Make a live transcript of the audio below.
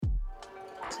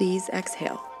Please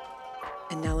exhale.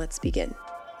 And now let's begin.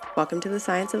 Welcome to the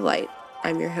Science of Light.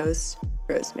 I'm your host,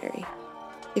 Rosemary.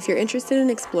 If you're interested in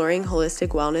exploring holistic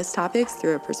wellness topics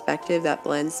through a perspective that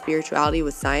blends spirituality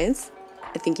with science,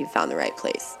 I think you've found the right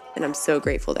place, and I'm so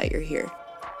grateful that you're here.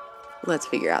 Let's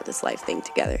figure out this life thing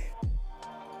together.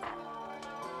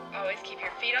 Always keep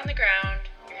your feet on the ground,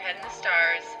 your head in the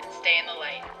stars, and stay in the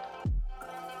light.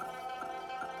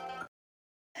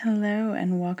 Hello,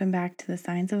 and welcome back to the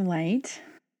Science of Light.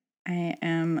 I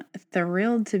am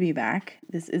thrilled to be back.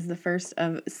 This is the first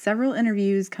of several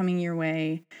interviews coming your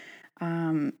way.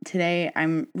 Today,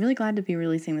 I'm really glad to be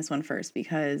releasing this one first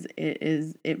because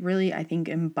it really, I think,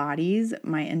 embodies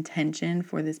my intention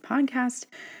for this podcast,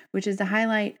 which is to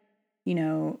highlight,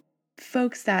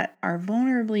 folks that are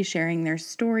vulnerably sharing their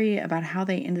story about how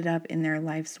they ended up in their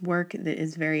life's work that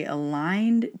is very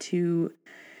aligned to,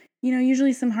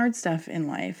 usually some hard stuff in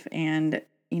life. And,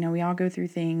 we all go through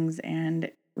things,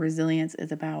 and resilience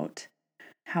is about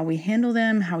how we handle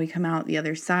them, how we come out the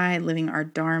other side, living our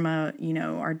dharma.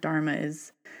 Our dharma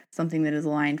is something that is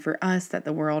aligned for us that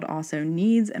the world also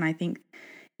needs. And I think,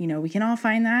 we can all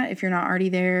find that if you're not already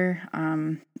there,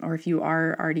 or if you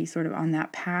are already sort of on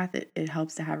that path, it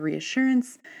helps to have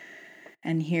reassurance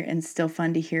and still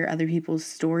fun to hear other people's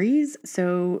stories.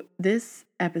 So this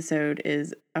episode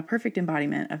is a perfect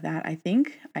embodiment of that. I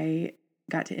think I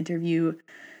got to interview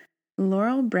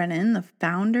Laurel Brennan, the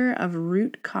founder of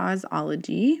Root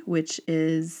Causeology, which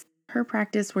is her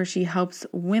practice where she helps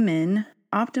women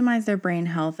optimize their brain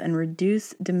health and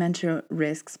reduce dementia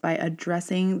risks by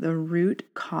addressing the root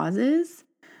causes,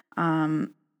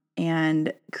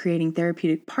 and creating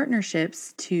therapeutic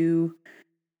partnerships to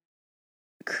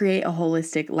create a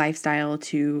holistic lifestyle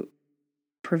to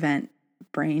prevent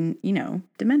brain,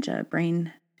 dementia,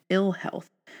 brain ill health.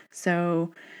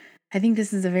 So I think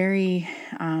this is a very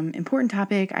important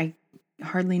topic. I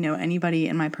hardly know anybody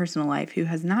in my personal life who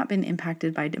has not been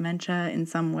impacted by dementia in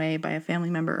some way by a family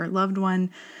member or loved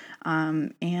one.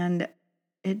 And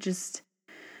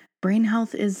brain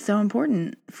health is so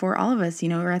important for all of us.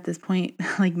 We're at this point,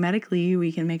 like medically,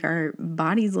 we can make our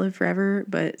bodies live forever,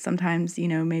 but sometimes,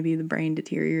 maybe the brain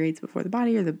deteriorates before the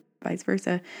body or the vice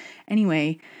versa.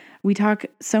 Anyway, we talk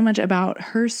so much about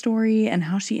her story and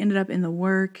how she ended up in the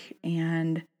work,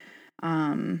 and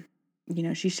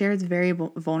she shares very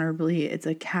vulnerably. It's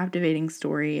a captivating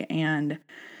story, and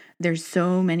there's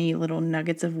so many little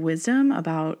nuggets of wisdom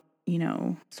about,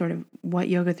 sort of what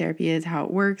yoga therapy is, how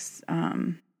it works.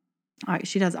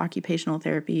 She does occupational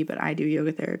therapy, but I do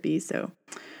yoga therapy, so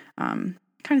kind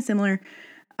of similar.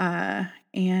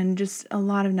 And just a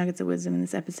lot of nuggets of wisdom in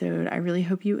this episode. I really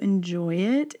hope you enjoy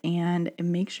it, and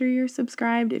make sure you're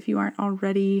subscribed if you aren't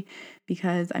already,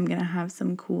 because I'm going to have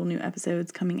some cool new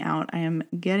episodes coming out. I am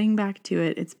getting back to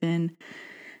it. It's been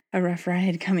a rough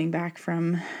ride coming back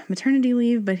from maternity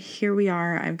leave, but here we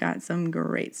are. I've got some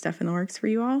great stuff in the works for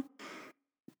you all.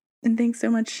 And thanks so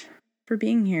much for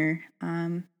being here.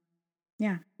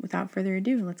 Without further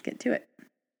ado, let's get to it.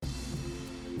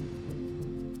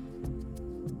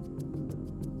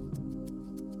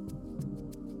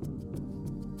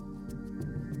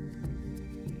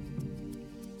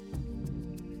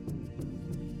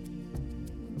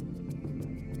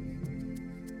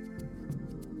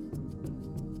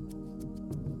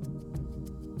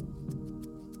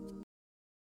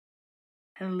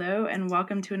 Hello, and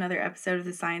welcome to another episode of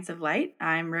The Science of Light.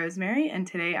 I'm Rosemary, and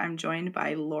today I'm joined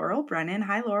by Laurel Brennan.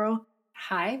 Hi, Laurel.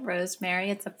 Hi,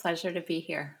 Rosemary. It's a pleasure to be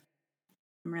here.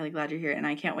 I'm really glad you're here, and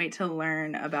I can't wait to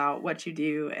learn about what you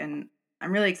do, and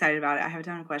I'm really excited about it. I have a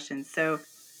ton of questions. So,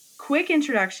 quick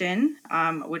introduction,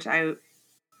 which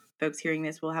folks hearing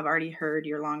this will have already heard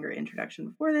your longer introduction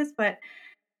before this, but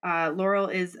Laurel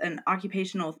is an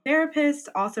occupational therapist,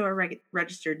 also a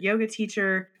registered yoga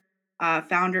teacher,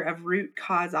 founder of Root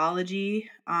Causeology,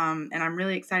 and I'm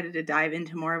really excited to dive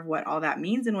into more of what all that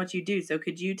means and what you do. So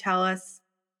could you tell us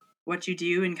what you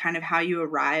do and kind of how you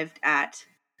arrived at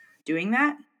doing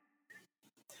that?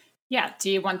 Yeah. Do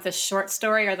you want the short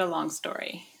story or the long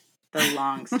story? The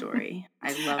long story.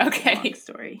 I love the long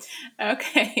story.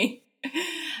 Okay.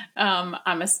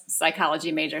 I'm a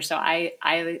psychology major, so I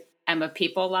am a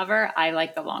people lover. I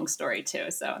like the long story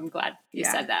too, so I'm glad you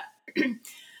said that.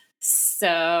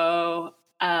 So,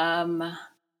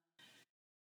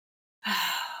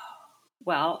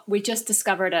 well, we just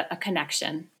discovered a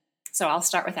connection. So I'll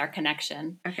start with our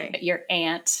connection. Okay. Your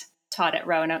aunt taught at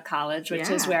Roanoke College, which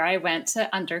is where I went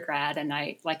to undergrad. And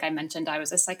like I mentioned, I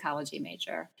was a psychology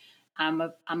major. I'm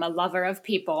a lover of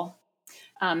people.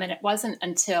 And it wasn't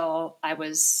until I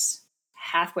was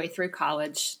halfway through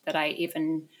college that I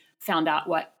even found out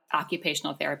what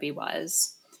occupational therapy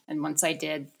was. And once I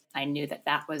did, I knew that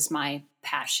that was my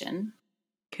passion.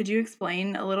 Could you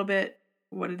explain a little bit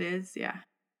what it is? Yeah.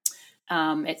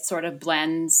 It sort of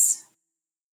blends.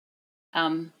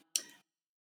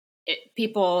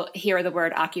 People hear the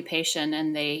word occupation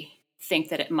and they think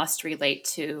that it must relate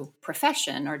to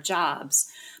profession or jobs,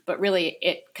 but really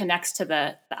it connects to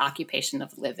the occupation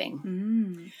of living.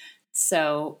 Mm.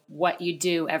 So what you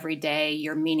do every day,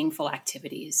 your meaningful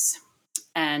activities.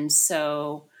 And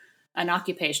so an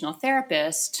occupational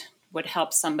therapist would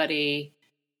help somebody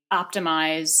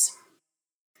optimize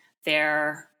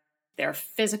their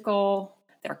physical,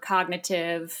 their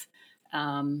cognitive,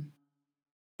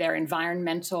 their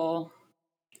environmental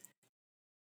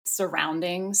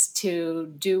surroundings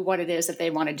to do what it is that they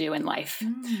want to do in life.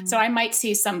 So I might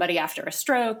see somebody after a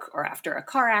stroke or after a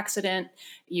car accident.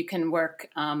 You can work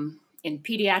in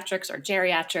pediatrics or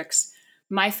geriatrics.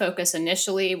 My focus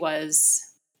initially was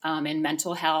in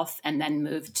mental health and then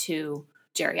moved to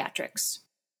geriatrics.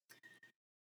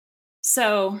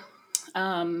 So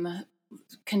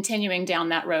continuing down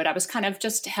that road, I was kind of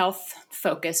just health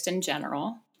focused in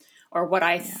general, or what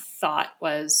I thought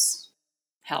was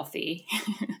healthy.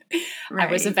 Right.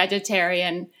 I was a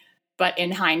vegetarian, but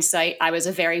in hindsight, I was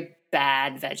a very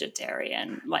bad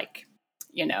vegetarian. Like,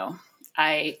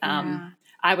 I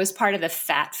was part of the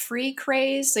fat-free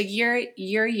craze. So you're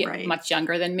Right. much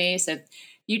younger than me, so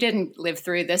you didn't live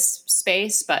through this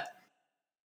space, but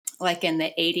like in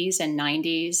the 80s and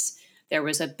 90s, there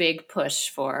was a big push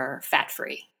for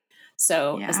fat-free.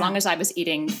 So as long as I was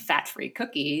eating fat-free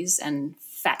cookies and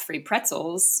fat-free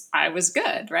pretzels, I was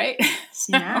good, right?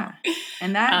 So, yeah.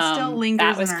 And that still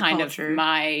lingers that was in our kind culture. of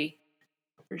my...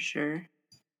 For sure.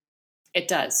 It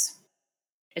does.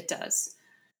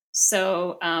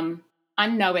 So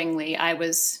unknowingly, I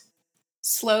was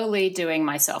slowly doing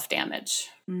myself damage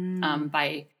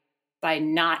by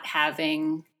not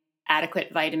having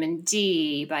adequate vitamin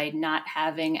D, by not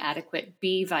having adequate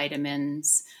B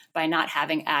vitamins, by not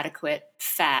having adequate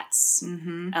fats.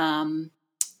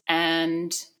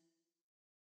 And,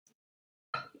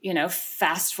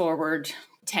 fast forward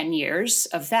 10 years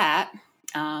of that.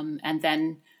 And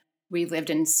then we lived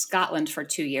in Scotland for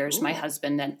 2 years, my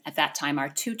husband, and at that time, our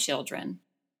 2 children.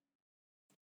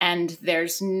 And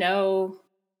there's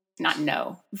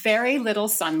very little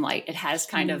sunlight. It has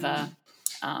kind of a,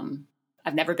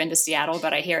 I've never been to Seattle,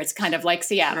 but I hear it's kind of like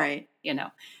Seattle, right.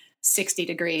 60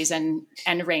 degrees and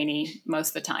rainy most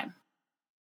of the time.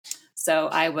 So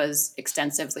I was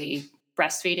extensively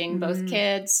breastfeeding both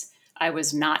kids. I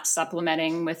was not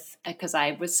supplementing because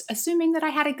I was assuming that I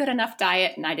had a good enough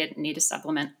diet and I didn't need a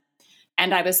supplement.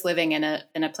 And I was living in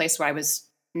a place where I was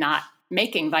not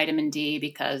making vitamin D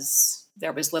because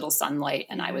there was little sunlight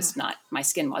and my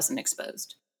skin wasn't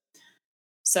exposed.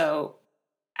 So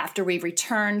after we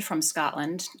returned from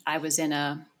Scotland, I was in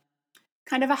a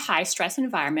kind of a high stress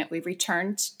environment. We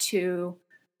returned to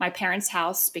my parents'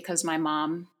 house because my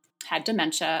mom had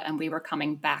dementia and we were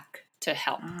coming back to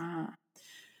help.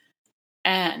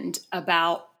 And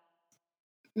about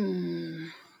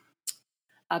 3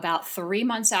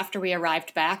 months after we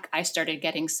arrived back, I started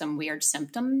getting some weird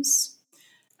symptoms.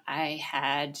 I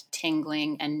had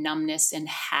tingling and numbness in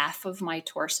half of my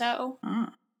torso.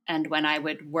 And when I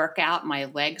would work out, my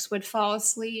legs would fall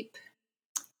asleep.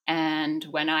 And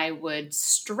when I would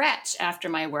stretch after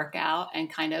my workout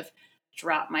and kind of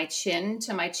drop my chin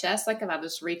to my chest, like if I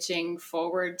was reaching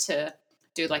forward to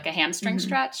do like a hamstring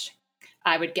stretch,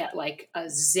 I would get like a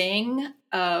zing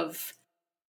of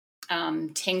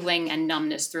tingling and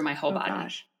numbness through my whole body.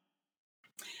 Gosh.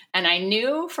 And I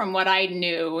knew from what I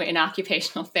knew in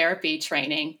occupational therapy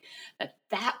training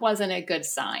that wasn't a good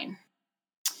sign.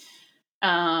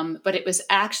 But it was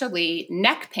actually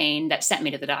neck pain that sent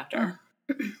me to the doctor.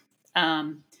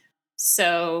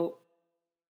 So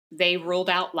they ruled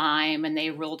out Lyme and they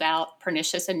ruled out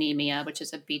pernicious anemia, which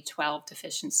is a B12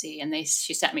 deficiency. And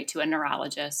she sent me to a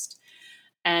neurologist.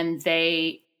 And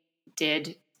they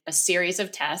did a series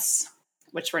of tests,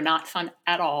 which were not fun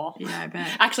at all. Yeah, I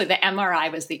bet. Actually, the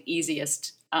MRI was the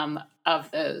easiest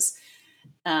of those.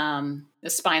 The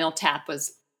spinal tap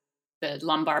was the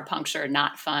lumbar puncture,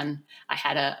 not fun. I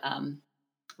had a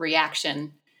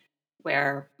reaction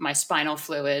where my spinal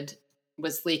fluid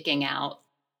was leaking out.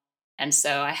 And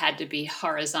so I had to be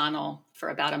horizontal for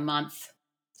about a month.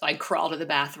 So I'd crawl to the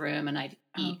bathroom and I'd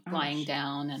eat lying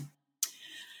down, and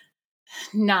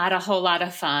not a whole lot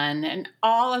of fun. And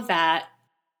all of that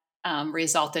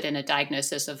resulted in a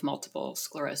diagnosis of multiple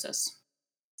sclerosis.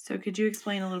 So could you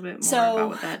explain a little bit more about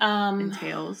what that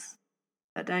entails,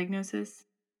 that diagnosis?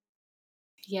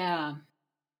 Yeah.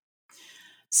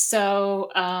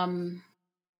 So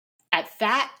at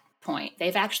that point,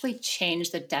 they've actually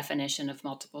changed the definition of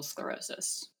multiple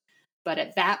sclerosis. But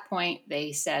at that point,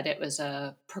 they said it was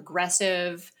a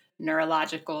progressive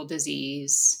neurological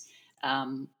disease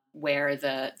where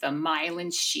the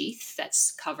myelin sheath that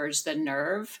covers the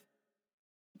nerve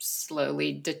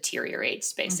slowly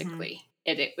deteriorates, basically.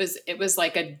 It was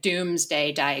like a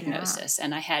doomsday diagnosis.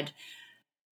 And I had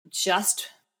just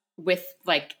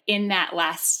in that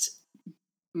last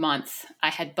month, I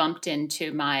had bumped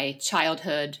into my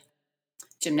childhood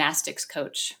gymnastics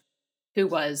coach, who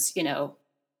was,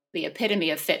 the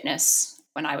epitome of fitness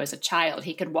when I was a child.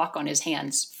 He could walk on his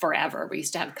hands forever. We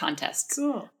used to have contests.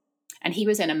 Cool. And he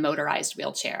was in a motorized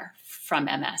wheelchair from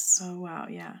MS. Oh, wow.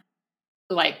 Yeah.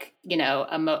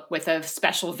 With a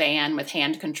special van with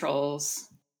hand controls.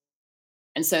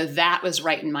 And so that was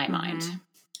right in my mind.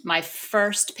 My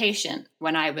first patient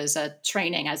when I was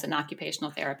training as an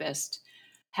occupational therapist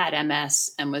had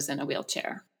MS and was in a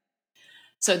wheelchair.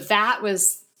 So that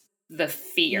was the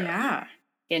fear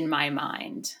in my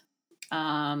mind.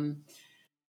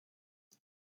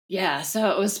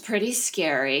 So it was pretty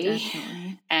scary.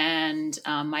 Definitely. And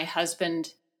my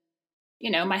husband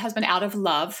out of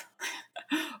love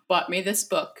bought me this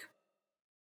book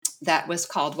that was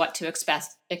called What to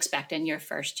Expect in Your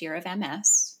First Year of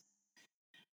MS.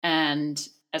 And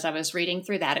as I was reading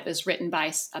through that, it was written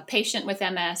by a patient with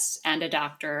MS and a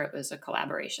doctor. It was a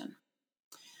collaboration.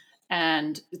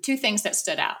 And the two things that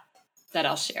stood out that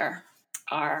I'll share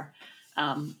are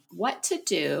what to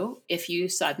do if you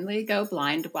suddenly go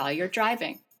blind while you're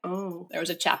driving. Oh. There was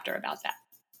a chapter about that.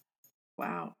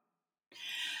 Wow.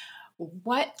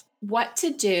 What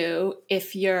to do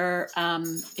if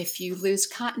if you lose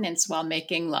continence while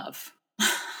making love.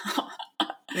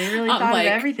 They really thought of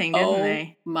everything, didn't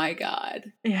they? Oh my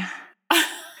God. Yeah.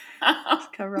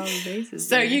 Just cover all the bases.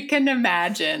 So you can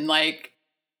imagine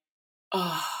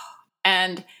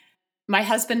and my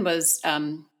husband was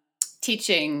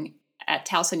teaching at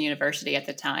Towson University at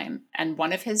the time, and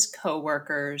one of his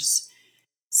coworkers'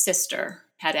 sister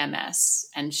had MS,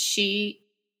 and he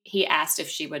asked if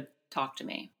she would talk to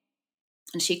me.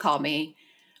 And she called me.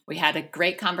 We had a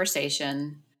great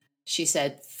conversation. She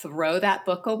said, "Throw that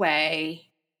book away.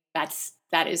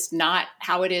 That is not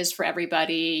how it is for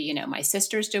everybody. My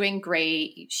sister's doing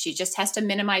great. She just has to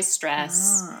minimize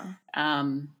stress."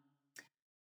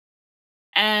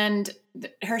 And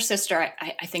her sister,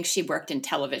 I think she worked in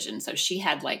television, so she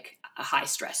had a high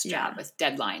stress job with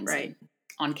deadlines and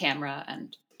on camera,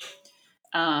 and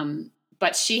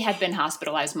but she had been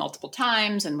hospitalized multiple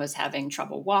times and was having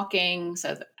trouble walking,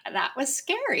 so that was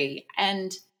scary.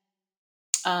 And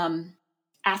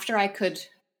after I could,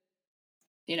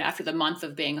 after the month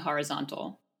of being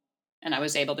horizontal, and I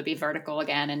was able to be vertical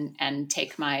again and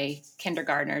take my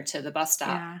kindergartner to the bus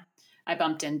stop, I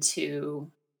bumped into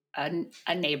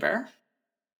a neighbor,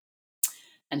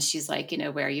 and she's like,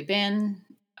 "Where you been?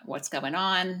 What's going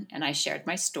on?" And I shared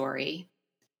my story,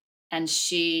 and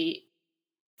she,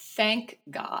 thank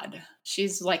God,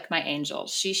 she's like my angel.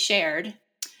 She shared,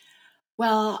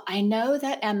 "Well, I know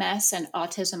that MS and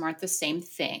autism aren't the same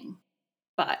thing,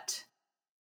 but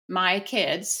my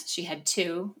kids," she had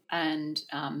two, and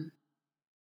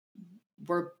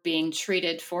were being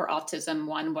treated for autism.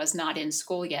 One was not in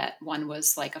school yet. One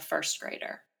was like a first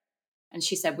grader. And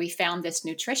she said, "We found this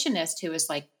nutritionist who has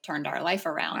turned our life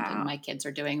around. Wow. And my kids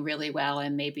are doing really well,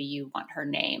 and maybe you want her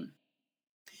name."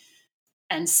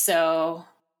 And so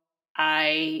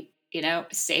I,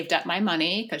 saved up my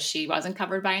money because she wasn't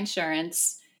covered by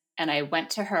insurance. And I went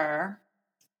to her.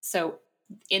 So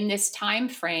in this time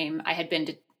frame, I had been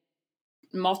to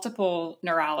multiple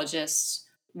neurologists,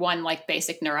 one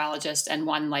basic neurologist and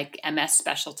one MS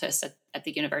specialist at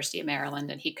the University of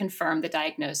Maryland. And he confirmed the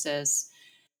diagnosis.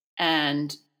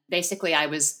 And basically I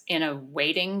was in a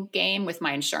waiting game with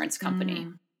my insurance company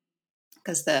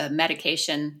because the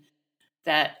medication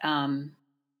that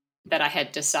I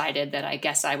had decided that I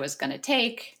guess I was going to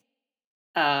take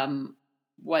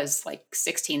was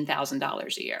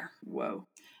 $16,000 a year. Whoa.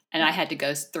 And I had to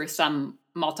go through some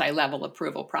multi-level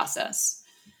approval process.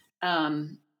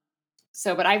 But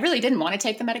I really didn't want to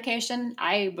take the medication.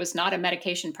 I was not a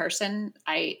medication person.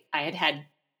 I had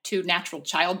 2 natural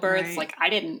childbirths. Right. I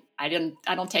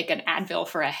don't take an Advil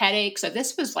for a headache. So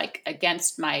this was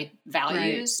against my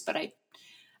values, but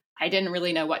I didn't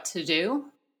really know what to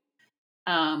do.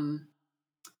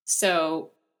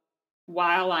 So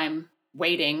while I'm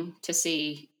waiting to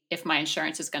see if my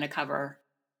insurance is going to cover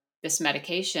this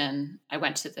medication, I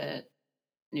went to the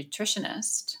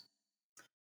nutritionist,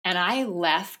 and I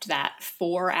left that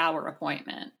 4-hour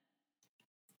appointment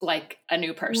like a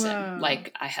new person. Whoa.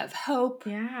 I have hope.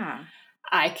 Yeah.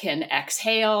 I can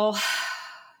exhale.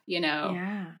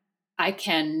 Yeah.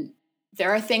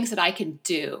 There are things that I can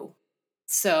do.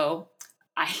 So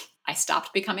I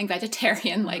stopped becoming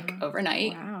vegetarian like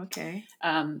overnight. Wow. Okay.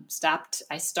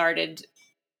 I started,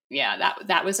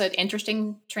 that was an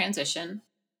interesting transition.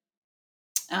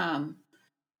 But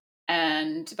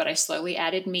I slowly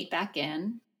added meat back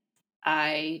in.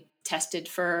 I tested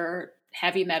for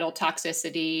heavy metal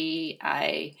toxicity.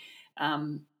 I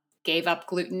gave up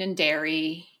gluten and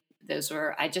dairy.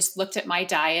 I just looked at my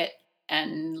diet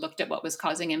and looked at what was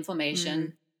causing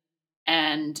inflammation.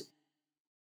 And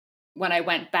when I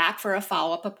went back for a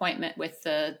follow-up appointment with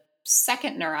the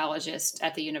second neurologist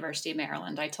at the University of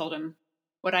Maryland, I told him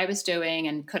what I was doing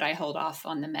and could I hold off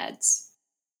on the meds.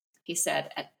 He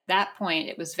said at that point,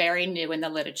 it was very new in the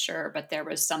literature, but there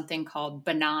was something called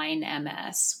benign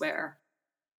MS where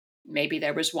maybe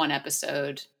there was one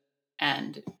episode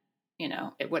and,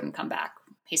 it wouldn't come back.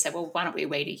 He said, well, why don't we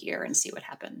wait a year and see what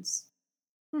happens?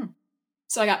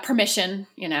 So I got permission,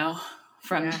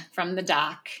 from the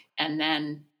doc. And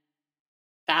then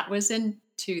that was in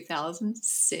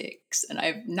 2006. And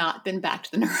I've not been back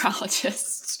to the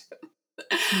neurologist.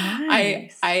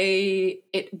 Nice.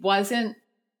 It wasn't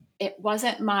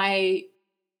my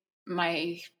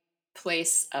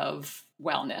place of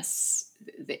wellness.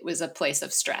 It was a place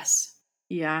of stress.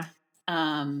 Yeah.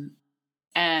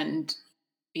 And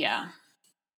yeah.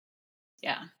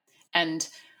 And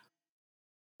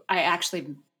I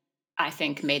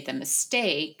think made the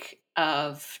mistake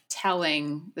of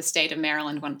telling the state of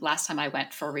Maryland when last time I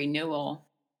went for renewal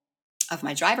of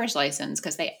my driver's license,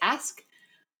 because they ask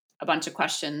a bunch of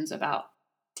questions about,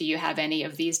 do you have any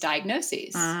of these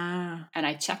diagnoses? And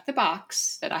I checked the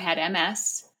box that I had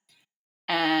MS.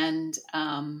 And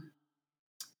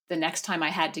the next time I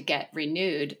had to get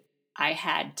renewed, I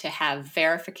had to have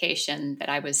verification that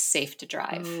I was safe to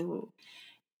drive.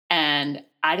 And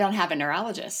I don't have a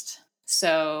neurologist.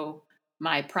 So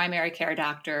my primary care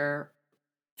doctor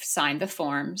signed the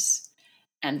forms,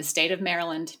 and the state of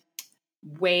Maryland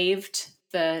waived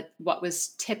what was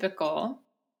typical,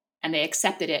 and they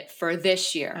accepted it for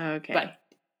this year. Okay. But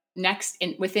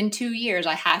within 2 years,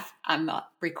 I'm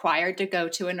required to go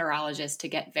to a neurologist to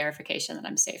get verification that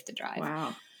I'm safe to drive.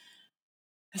 Wow.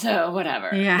 So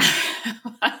whatever. Yeah.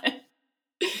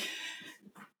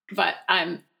 But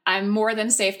I'm more than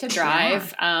safe to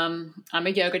drive. Yeah. I'm a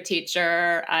yoga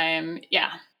teacher.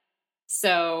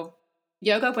 So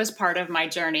yoga was part of my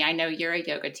journey. I know you're a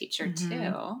yoga teacher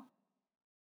too.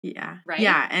 Yeah. Right.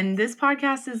 Yeah. And this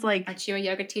podcast is like, aren't you a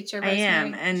yoga teacher, Rosemary? I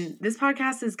am. And this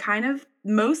podcast is kind of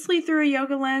mostly through a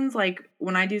yoga lens. Like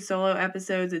when I do solo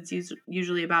episodes, it's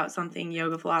usually about something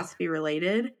yoga philosophy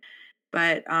related.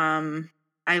 But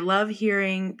I love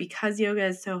hearing, because yoga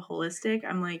is so holistic,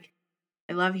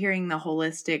 I love hearing the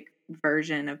holistic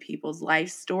version of people's life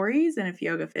stories. And if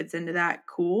yoga fits into that,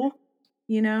 cool.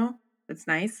 It's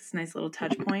nice. It's a nice little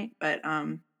touch point. But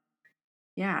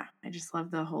yeah, I just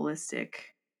love the holistic.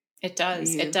 It does.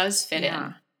 view. It does fit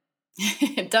in.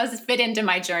 It does fit into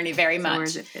my journey very much. Where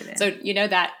does it fit in? So,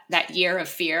 that year of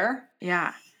fear.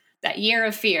 Yeah. That year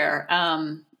of fear.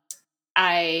 When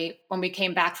we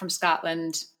came back from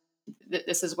Scotland,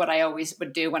 this is what I always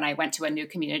would do when I went to a new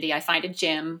community. I find a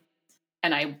gym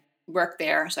and I work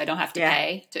there, so I don't have to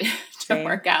pay to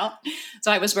work out.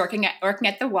 So I was working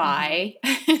at the Y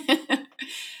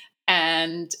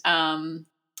and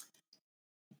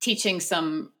teaching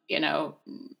some,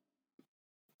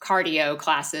 cardio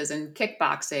classes and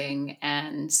kickboxing.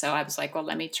 And so I was like, well,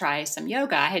 let me try some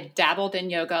yoga. I had dabbled in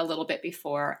yoga a little bit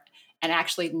before, and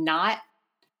actually I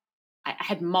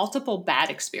had multiple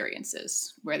bad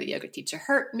experiences where the yoga teacher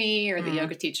hurt me, or the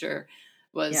yoga teacher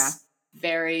was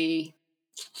very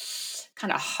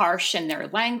kind of harsh in their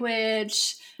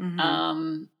language.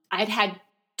 I'd had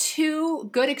 2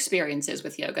 good experiences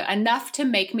with yoga, enough to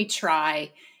make me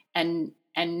try and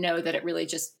know that it really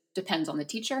just depends on the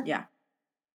teacher. Yeah.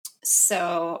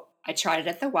 So I tried it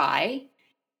at the Y,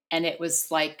 and it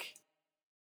was like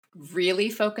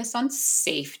really focused on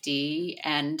safety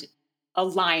and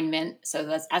alignment. So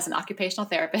that's, as an occupational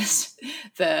therapist,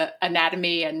 the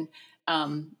anatomy and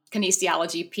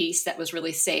kinesiology piece that was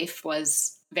really safe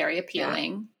was very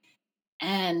appealing. Yeah.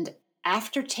 And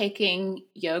after taking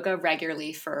yoga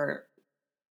regularly for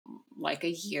like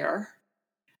a year,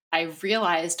 I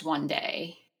realized one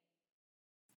day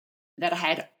that I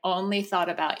had only thought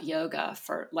about yoga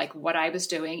for like what I was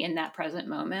doing in that present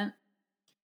moment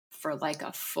for like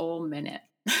a full minute.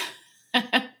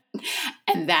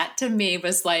 And that to me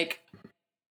was like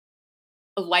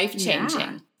life-changing.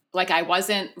 Yeah. Like I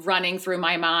wasn't running through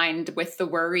my mind with the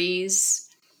worries.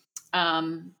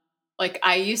 Like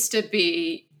I used to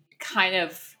be kind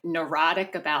of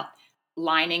neurotic about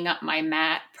lining up my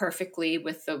mat perfectly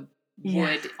with the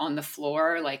wood on the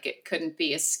floor. Like it couldn't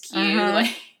be askew.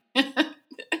 Like,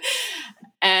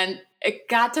 and it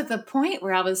got to the point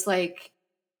where I was like,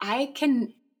 I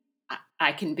can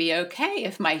be okay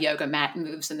if my yoga mat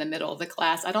moves in the middle of the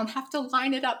class. I don't have to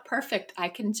line it up perfect. I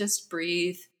can just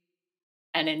breathe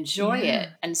and enjoy it.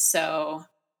 And so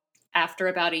after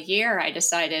about a year, I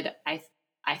decided I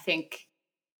think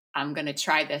I'm going to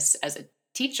try this as a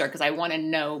teacher because I want to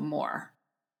know more.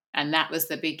 And that was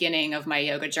the beginning of my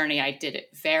yoga journey. I did it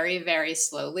very, very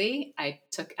slowly. I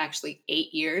took actually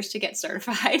 8 years to get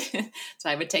certified. So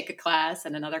I would take a class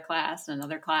and another class and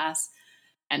another class.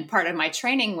 And part of my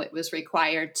training was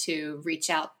required to reach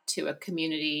out to a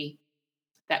community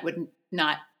that would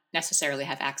not necessarily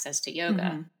have access to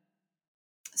yoga.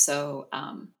 So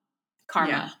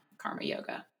karma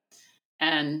yoga.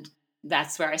 And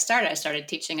that's where I started. I started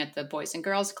teaching at the Boys and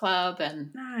Girls Club.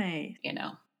 And,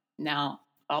 now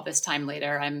all this time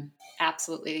later, I'm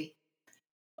absolutely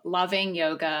loving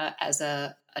yoga as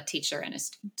a teacher and a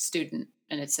student.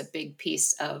 And it's a big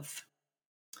piece of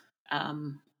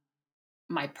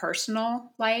my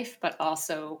personal life, but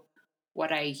also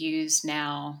what I use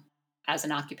now as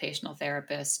an occupational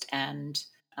therapist. And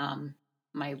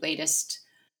my latest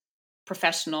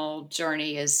professional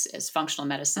journey is functional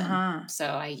medicine. So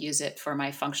I use it for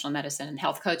my functional medicine and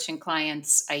health coaching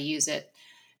clients. I use it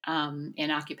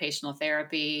in occupational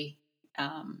therapy.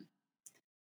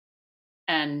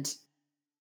 And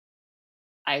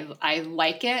I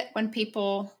like it when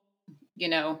people,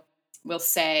 will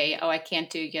say, oh, I can't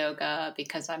do yoga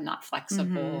because I'm not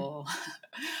flexible,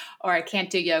 or I can't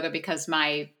do yoga because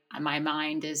my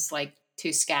mind is like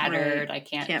too scattered. Right. I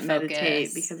can't focus.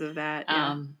 Meditate because of that.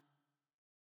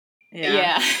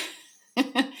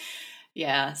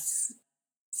 Yes.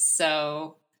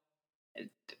 So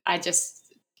I just,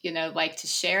 like to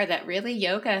share that really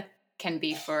yoga can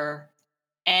be for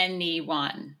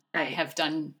anyone. Right. I have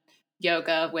done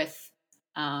yoga with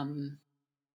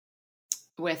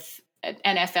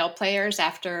NFL players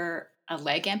after a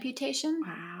leg amputation.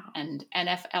 Wow. And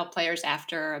NFL players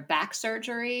after a back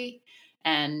surgery,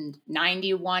 and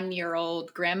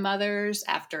 91-year-old grandmothers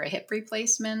after a hip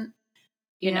replacement.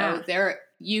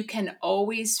 You can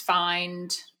always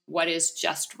find what is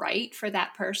just right for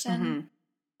that person.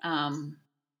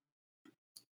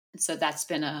 So that's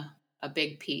been a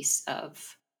big piece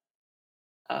of,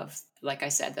 like I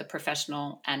said, the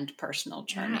professional and personal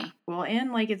journey. Yeah. Well,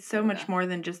 and like it's so much more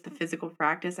than just the physical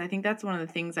practice. I think that's one of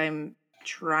the things I'm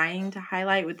trying to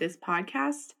highlight with this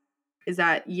podcast is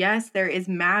that, yes, there is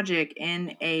magic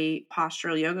in a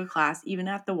postural yoga class, even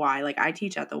at the Y. Like I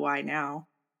teach at the Y now.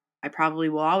 I probably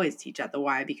will always teach at the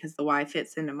Y because the Y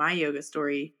fits into my yoga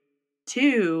story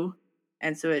too.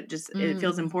 And so it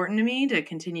feels important to me to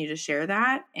continue to share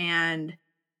that. And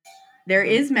there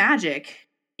is magic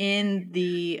in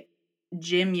the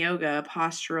gym yoga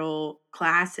postural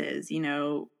classes,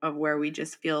 of where we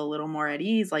just feel a little more at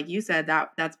ease. Like you said,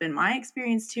 that's been my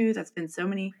experience too. That's been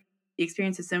the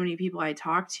experience of so many people I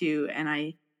talk to. And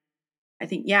I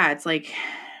think, it's like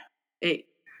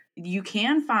you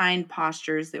can find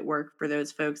postures that work for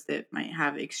those folks that might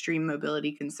have extreme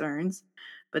mobility concerns,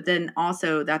 but then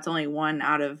also that's only 1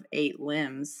 out of 8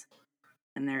 limbs.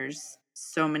 And there's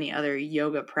so many other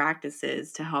yoga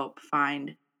practices to help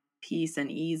find peace and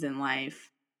ease in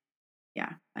life.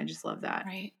 Yeah, I just love that.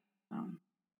 Right.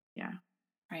 Yeah.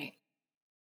 Right.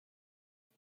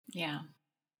 Yeah.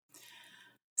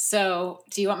 So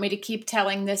do you want me to keep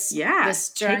telling this journey?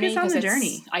 Take us on the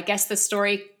journey. I guess the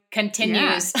story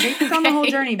continues. Yeah, take us on the whole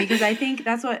journey, because I think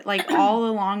that's what, like, all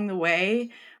along the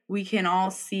way, we can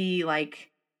all see, like,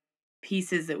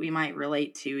 pieces that we might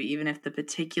relate to, even if the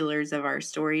particulars of our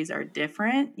stories are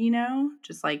different,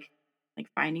 just like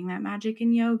finding that magic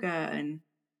in yoga and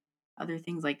other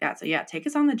things like that. So yeah, take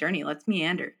us on the journey. Let's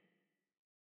meander.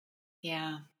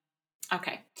 Yeah.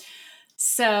 Okay.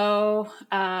 So,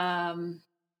 I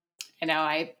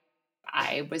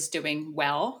was doing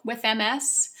well with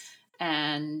MS,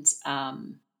 and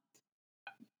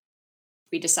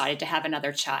we decided to have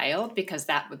another child because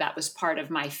that was part of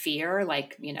my fear.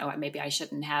 Like, maybe I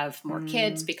shouldn't have more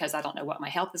kids because I don't know what my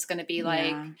health is going to be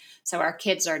like. So our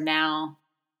kids are now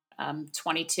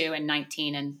 22 and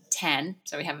 19 and 10.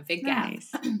 So we have a big gap.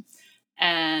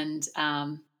 And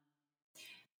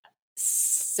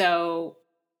so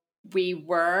we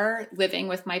were living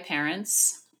with my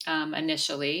parents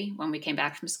initially when we came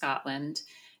back from Scotland.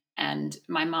 And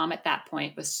my mom at that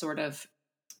point was sort of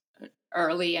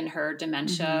early in her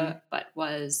dementia, but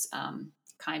was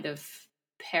kind of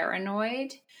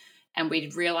paranoid. And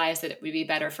we'd realized that it would be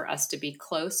better for us to be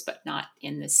close, but not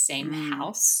in the same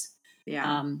house.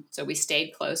 Yeah. So we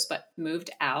stayed close, but moved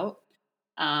out.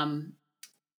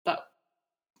 But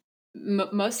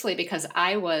mostly because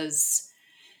I was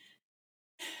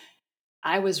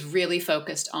really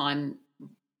focused on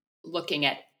looking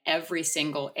at every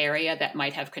single area that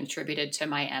might have contributed to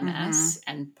my MS.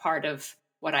 And part of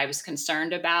what I was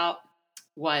concerned about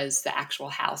was the actual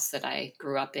house that I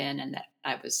grew up in and that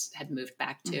I had moved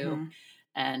back to,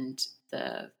 and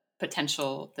the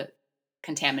potential, the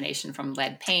contamination from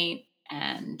lead paint.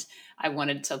 And I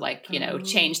wanted to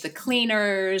change the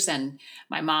cleaners, and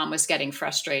my mom was getting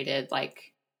frustrated.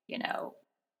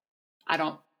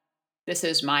 This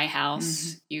is my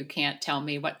house. You can't tell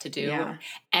me what to do. Yeah.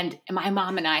 And my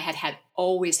mom and I had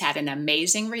always had an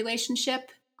amazing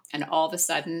relationship. And all of a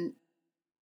sudden,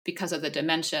 because of the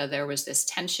dementia, there was this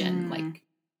tension. Like,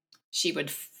 she would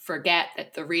forget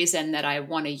that the reason that I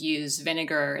want to use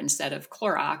vinegar instead of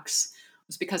Clorox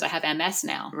was because I have MS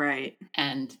now. Right.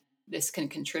 And this can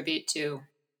contribute to,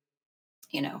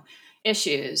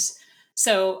 issues.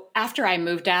 So after I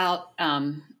moved out,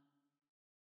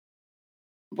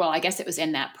 well, I guess it was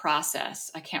in that process.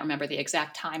 I can't remember the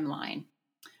exact timeline,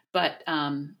 but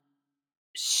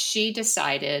she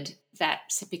decided that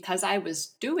because I was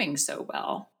doing so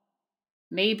well,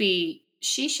 maybe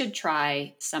she should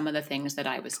try some of the things that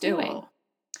I was doing,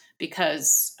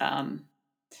 because,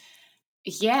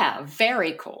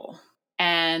 very cool.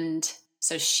 And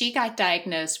so she got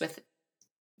diagnosed with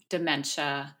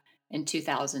dementia in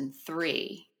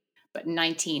 2003, but in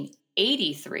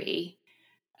 1983,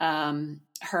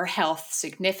 her health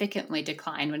significantly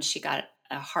declined when she got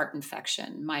a heart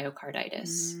infection,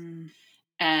 myocarditis.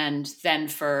 And then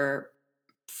for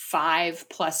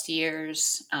 5+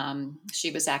 years, she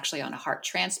was actually on a heart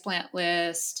transplant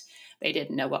list. They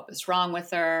didn't know what was wrong with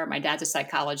her. My dad's a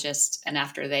psychologist. And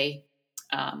after they,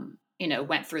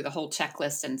 went through the whole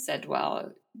checklist and said,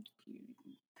 well,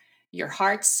 your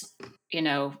heart's,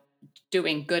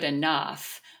 doing good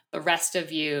enough. The rest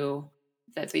of you,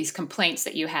 that these complaints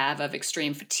that you have of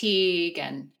extreme fatigue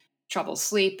and trouble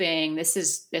sleeping, this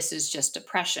is just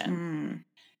depression.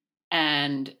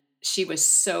 And she was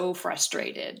so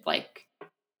frustrated. Like,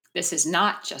 this is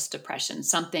not just depression.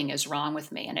 Something is wrong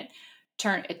with me. And it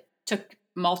took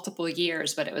multiple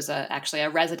years, but it was actually a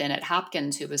resident at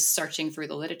Hopkins who was searching through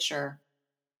the literature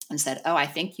and said, oh, I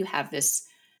think you have this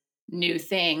new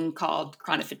thing called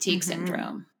chronic fatigue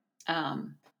syndrome.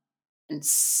 And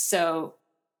so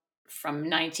from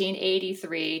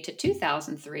 1983 to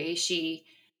 2003, she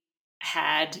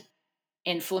had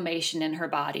inflammation in her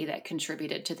body that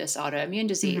contributed to this autoimmune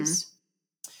disease.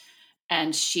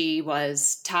 And she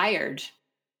was tired,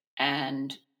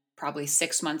 and probably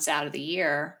 6 months out of the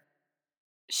year,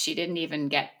 she didn't even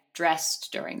get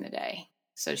dressed during the day.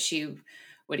 So she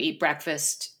would eat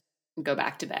breakfast and go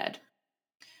back to bed.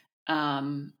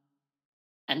 And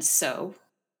so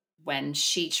when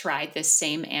she tried this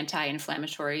same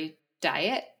anti-inflammatory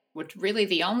diet, which really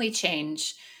the only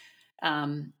change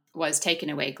was taking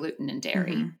away gluten and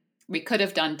dairy. We could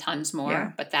have done tons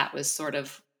more, but that was sort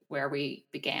of where we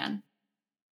began.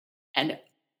 And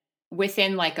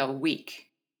within like a week,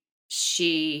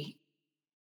 she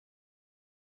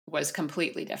was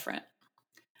completely different.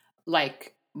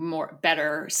 Like,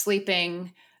 better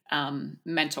sleeping,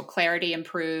 mental clarity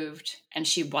improved, and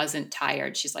she wasn't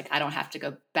tired. She's like, I don't have to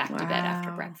go back to bed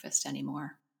after breakfast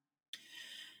anymore.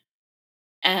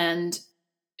 And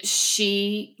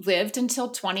she lived until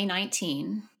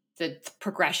 2019. The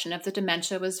progression of the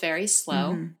dementia was very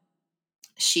slow.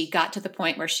 She got to the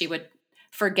point where she would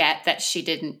forget that she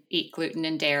didn't eat gluten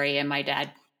and dairy, and my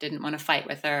dad didn't want to fight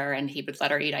with her, and he would let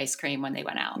her eat ice cream when they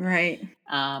went out. Right.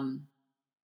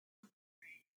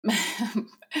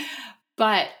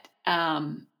 But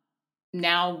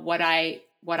now what I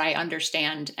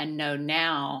understand and know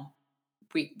now,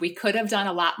 we could have done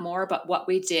a lot more, but what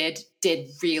we did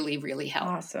really, really help.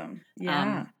 Awesome.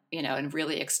 Yeah. And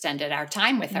really extended our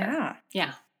time with her.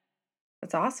 Yeah.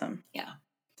 That's awesome. Yeah.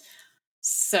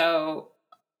 So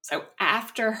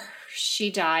after she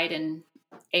died in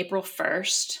April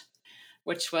 1st,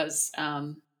 which was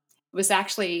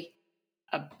actually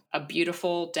a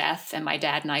beautiful death. And my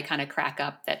dad and I kind of crack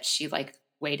up that she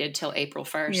waited till April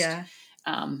 1st. Yeah.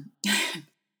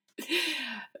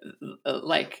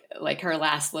 Like her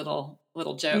last little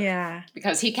joke. Yeah.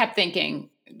 Because he kept thinking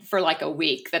for a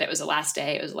week that it was the last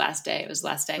day. It was the last day. It was the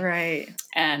last day. Right.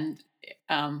 And,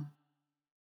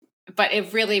 but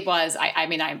it really was,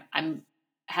 I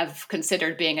have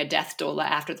considered being a death doula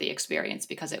after the experience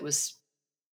because it was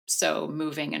so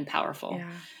moving and powerful.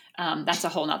 That's a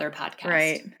whole nother podcast.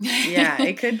 Right. Yeah,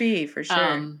 it could be for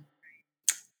sure.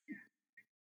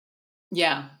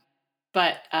 Yeah.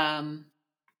 But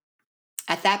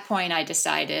at that point, I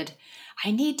decided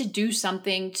I need to do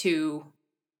something to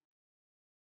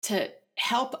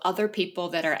help other people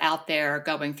that are out there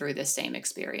going through the same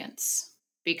experience.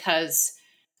 Because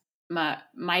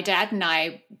my dad and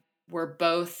I were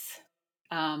both,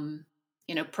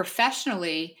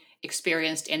 professionally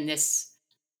experienced in this,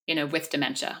 with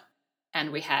dementia.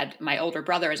 And we had my older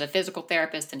brother as a physical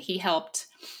therapist, and he helped.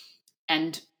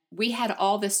 And we had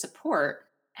all this support.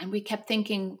 And we kept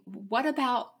thinking, what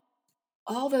about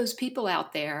all those people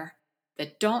out there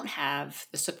that don't have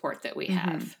the support that we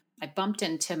have? I bumped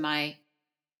into my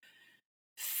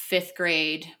 5th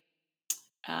grade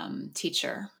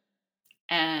teacher,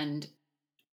 and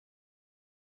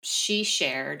she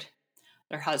shared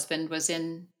her husband was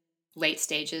in late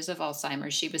stages of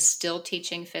Alzheimer's. She was still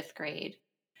teaching 5th grade.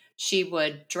 She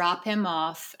would drop him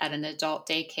off at an adult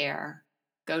daycare,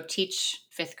 go teach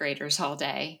 5th graders all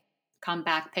day, come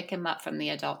back, pick him up from the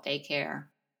adult daycare,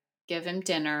 give him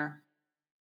dinner,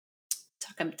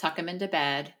 tuck him into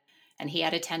bed. And he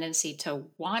had a tendency to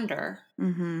wander.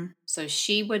 So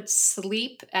she would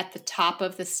sleep at the top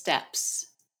of the steps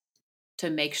to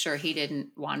make sure he didn't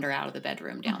wander out of the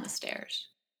bedroom down the stairs.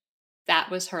 That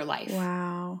was her life.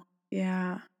 Wow.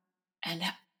 Yeah. And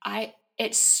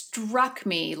it struck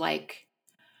me like,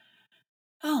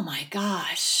 oh my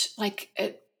gosh, like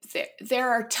there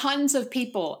are tons of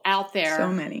people out there, so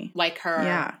many like her,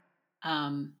 yeah,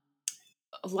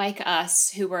 like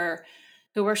us, who were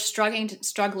struggling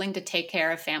to take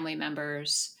care of family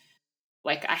members.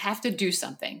 Like, I have to do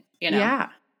something, Yeah.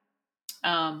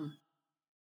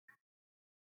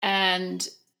 And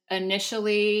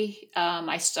initially,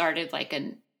 I started like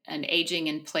an aging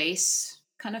in place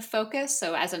kind of focus.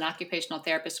 So as an occupational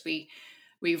therapist, we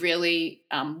really,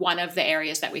 one of the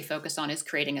areas that we focus on is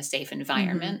creating a safe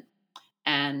environment.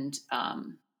 And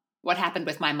what happened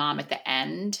with my mom at the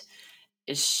end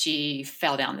is she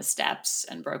fell down the steps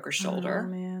and broke her shoulder. Oh,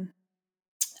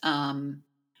 man.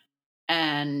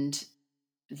 And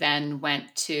then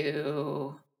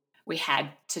we had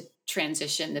to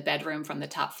transition the bedroom from the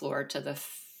top floor to the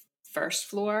first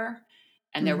floor.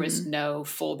 And there was no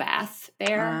full bath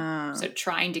there. So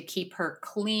trying to keep her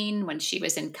clean when she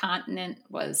was incontinent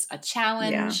was a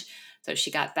challenge. Yeah. So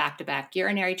she got back-to-back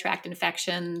urinary tract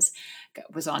infections,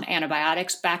 was on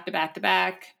antibiotics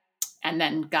back-to-back, and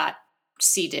then got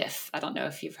C. diff. I don't know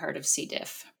if you've heard of C.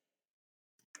 diff.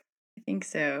 I think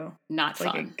so. Not it's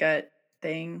fun. Like a gut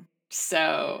thing.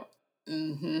 So,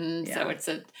 yeah. So it's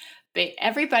a big,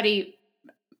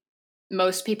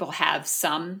 most people have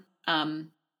some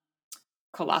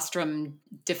Colostrum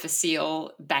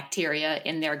difficile bacteria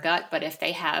in their gut, but if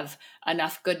they have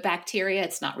enough good bacteria,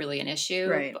 it's not really an issue.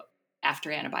 Right. But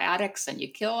after antibiotics and you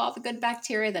kill all the good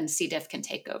bacteria, then C. diff can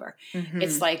take over.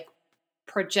 It's like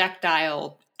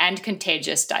projectile and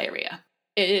contagious diarrhea.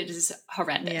 It is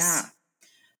horrendous. Yeah.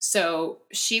 So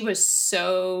she was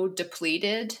so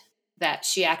depleted that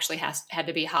she actually had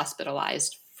to be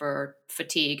hospitalized for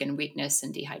fatigue and weakness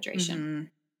and dehydration.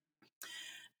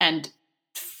 And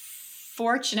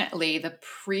fortunately, the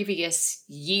previous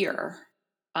year,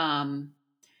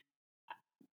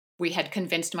 we had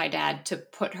convinced my dad to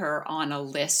put her on a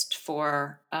list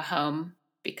for a home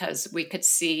because we could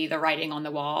see the writing on the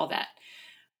wall that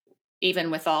even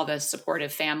with all the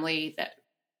supportive family, that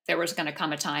there was going to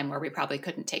come a time where we probably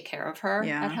couldn't take care of her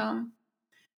at home.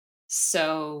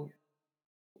 So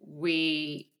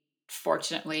we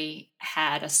fortunately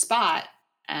had a spot.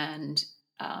 And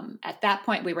at that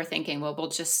point we were thinking, well, we'll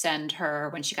just send her,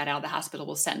 when she got out of the hospital,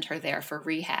 we'll send her there for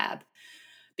rehab,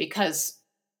 because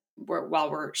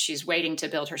while she's waiting to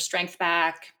build her strength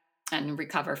back and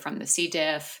recover from the C.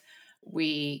 diff,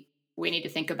 we need to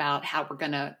think about how we're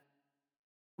going to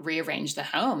rearrange the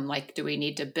home. Like, do we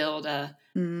need to build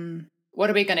what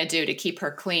are we going to do to keep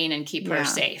her clean and keep her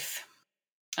safe?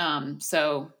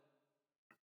 So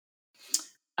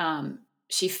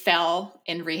she fell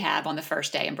in rehab on the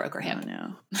first day and broke her hip. Oh,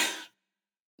 no.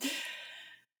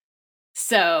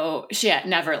 So she had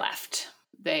never left.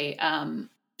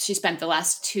 She spent the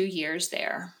last 2 years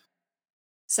there.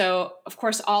 So of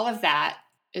course, all of that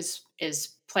is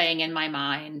playing in my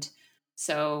mind.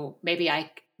 So maybe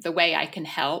the way I can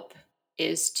help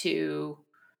is to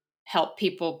help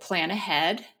people plan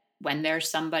ahead when there's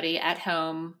somebody at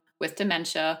home with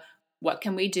dementia. What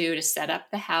can we do to set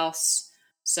up the house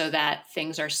so that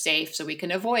things are safe, so we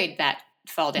can avoid that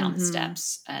fall down the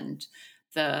steps and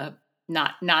the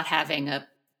not having a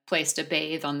place to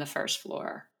bathe on the first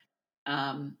floor?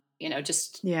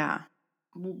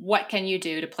 what can you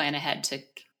do to plan ahead to?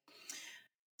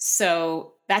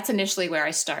 So that's initially where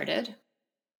I started.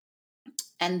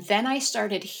 And then I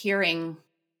started hearing,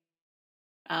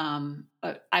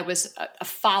 I was a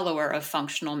follower of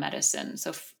functional medicine.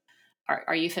 So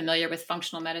are you familiar with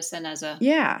functional medicine as a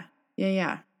Yeah.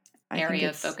 area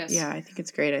of focus? Yeah, I think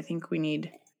it's great. I think we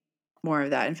need more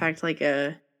of that. In fact, like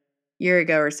a year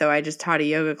ago or so, I just taught a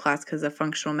yoga class because a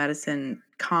functional medicine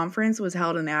conference was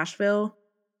held in Nashville,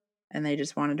 and they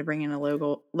just wanted to bring in a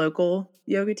local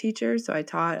yoga teacher. So I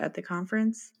taught at the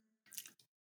conference.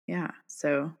 Yeah.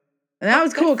 So and that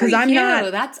was cool because I'm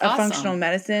not That's a awesome. functional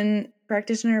medicine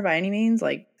practitioner by any means.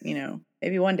 Like, you know,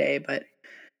 maybe one day, but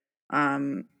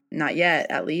not yet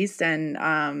at least. And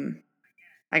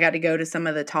I got to go to some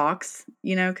of the talks,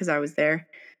 you know, because I was there,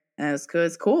 and it was good.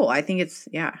 It's cool. I think it's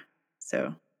So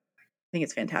I think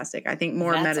it's fantastic. I think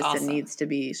more That's medicine awesome. needs to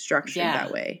be structured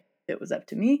that way. If it was up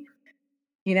to me,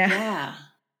 you know. Yeah.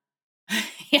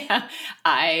 Yeah,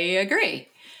 I agree.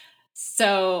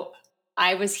 So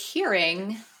I was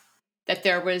hearing that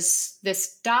there was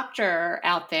this doctor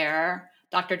out there,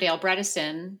 Dr. Dale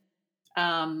Bredesen,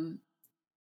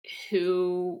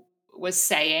 who was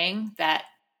saying that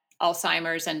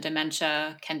Alzheimer's and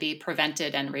dementia can be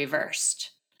prevented and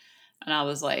reversed. And I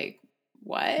was like,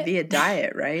 what? Via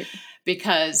diet, right?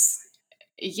 Because,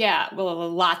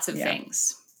 lots of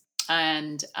things.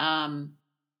 And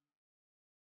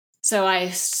so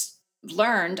I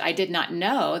learned, I did not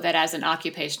know that as an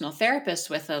occupational therapist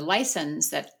with a license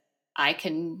that I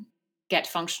can get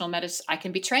functional medicine, I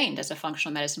can be trained as a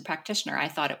functional medicine practitioner. I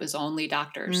thought it was only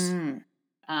doctors.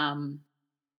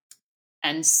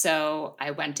 And so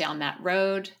I went down that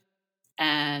road,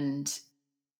 and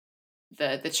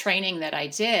the training that I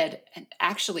did, and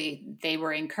actually they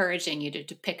were encouraging you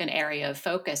to pick an area of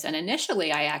focus. And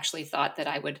initially I actually thought that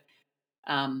I would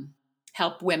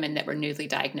help women that were newly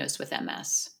diagnosed with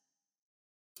MS.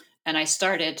 And I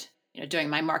started, doing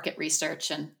my market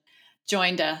research and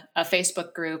joined a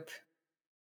Facebook group,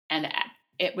 and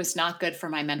it was not good for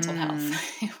my mental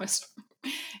health.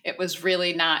 It was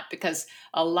really not, because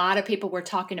a lot of people were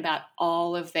talking about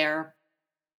all their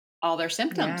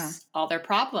symptoms, all their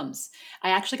problems. I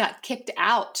actually got kicked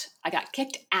out. I got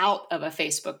kicked out of a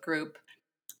Facebook group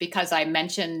because I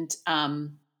mentioned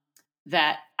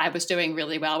that I was doing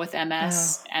really well with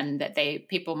MS and that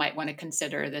people might want to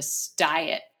consider this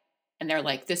diet. And they're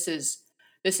like, they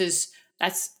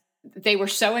were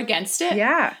so against it.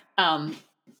 Yeah.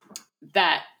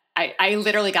 That I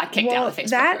literally got kicked out of the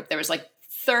Facebook group. There was like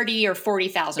 30 or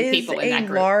 40,000 people in that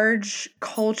group. A large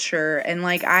culture, and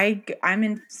like I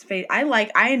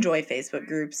enjoy Facebook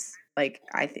groups. Like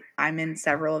I'm in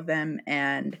several of them,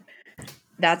 and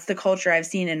that's the culture I've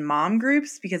seen in mom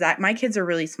groups, because my kids are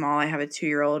really small. I have a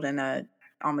 2-year-old and a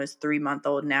almost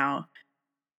 3-month-old now.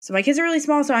 So my kids are really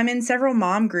small. So I'm in several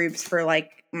mom groups for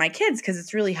like my kids, because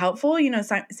it's really helpful,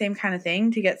 same kind of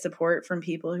thing, to get support from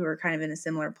people who are kind of in a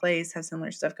similar place, have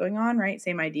similar stuff going on, right?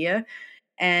 Same idea.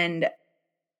 And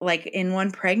like in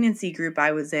one pregnancy group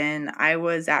I was in, I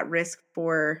was at risk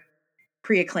for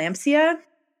preeclampsia.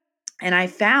 And I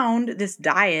found this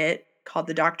diet called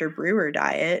the Dr. Brewer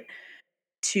diet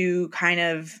to kind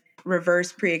of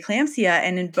reverse preeclampsia.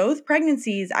 And in both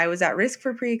pregnancies, I was at risk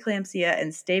for preeclampsia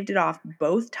and staved it off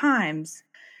both times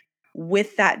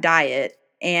with that diet.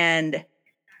 And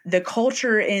the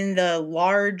culture in the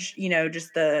large,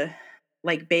 just the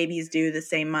like babies due the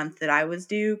same month that I was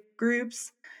due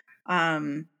groups,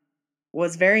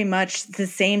 was very much the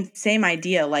same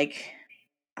idea. Like,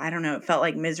 I don't know, it felt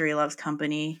like misery loves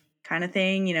company kind of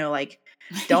thing, like,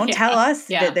 don't tell us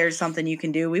that there's something you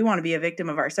can do. We want to be a victim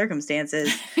of our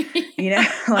circumstances,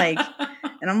 like,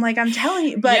 and I'm like, I'm telling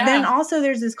you. But then also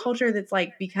there's this culture that's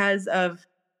like, because of,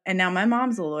 and now my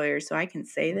mom's a lawyer, so I can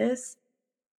say this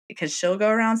because she'll go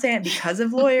around saying it, because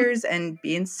of lawyers and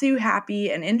being sue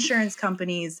happy and insurance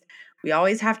companies, we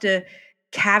always have to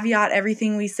caveat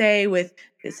everything we say with,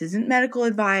 this isn't medical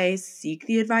advice, seek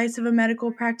the advice of a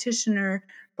medical practitioner,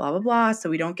 blah, blah, blah, so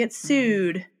we don't get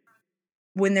sued,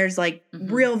 when there's like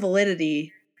real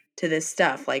validity to this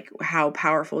stuff, like how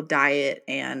powerful diet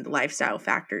and lifestyle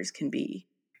factors can be.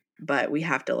 But we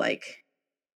have to like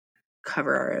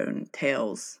cover our own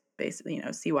tails, basically,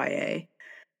 CYA.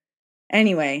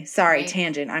 Anyway, sorry,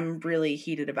 tangent. I'm really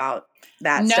heated about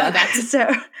that stuff.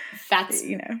 That's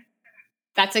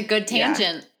that's a good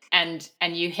tangent. And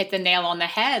you hit the nail on the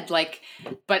head. Like,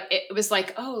 but it was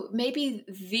like, oh, maybe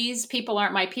these people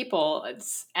aren't my people.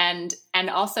 And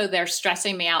also they're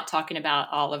stressing me out talking about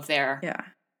all of their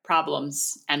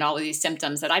problems and all of these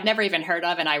symptoms that I've never even heard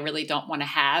of, and I really don't want to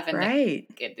have. And I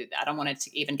don't want it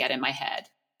to even get in my head.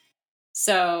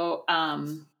 So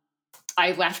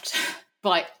I left,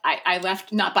 but I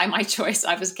left not by my choice.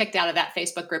 I was kicked out of that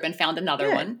Facebook group and found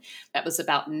another one that was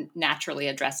about naturally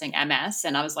addressing MS.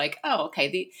 And I was like, oh,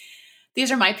 okay,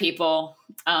 these are my people.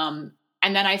 And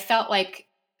then I felt like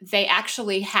they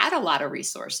actually had a lot of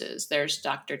resources. There's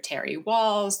Dr. Terry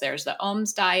Walls. There's the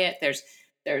OMS diet. There's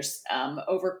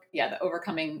the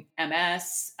Overcoming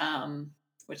MS,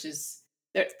 which is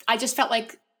there. I just felt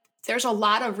like there's a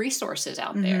lot of resources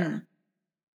out there.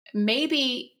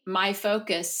 Maybe my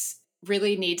focus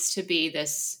really needs to be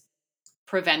this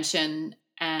prevention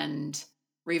and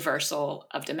reversal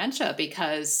of dementia,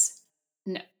 because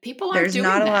people aren't There's doing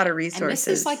not a that. lot of resources. And this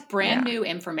is like brand new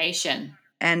information.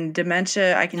 And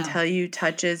dementia, I can tell you,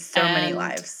 touches so many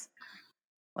lives.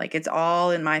 Like, it's all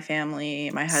in my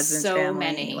family, my husband's family.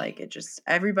 Many. Like, it just,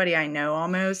 everybody I know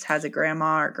almost has a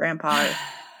grandma or grandpa or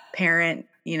parent,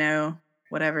 you know,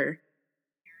 whatever.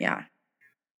 Yeah.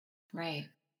 Right.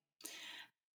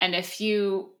 And if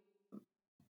you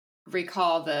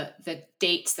recall the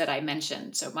dates that I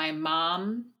mentioned, so my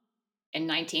mom in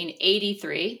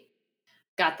 1983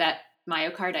 got that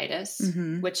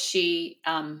myocarditis, which she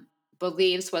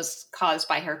believes was caused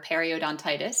by her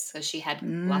periodontitis, because she had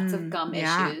lots of gum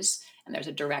issues, and there's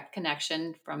a direct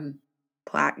connection from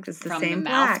plaque. It's the from same the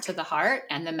mouth plaque to the heart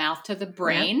and the mouth to the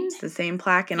brain. It's the same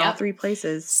plaque in all three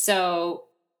places. So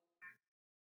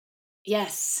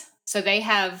yes, so they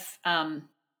have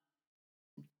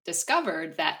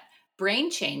discovered that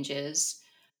brain changes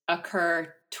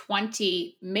occur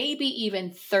 20, maybe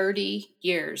even 30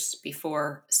 years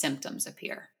before symptoms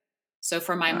appear. So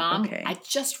for my mom, I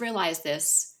just realized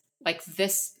this, like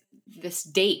this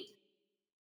date,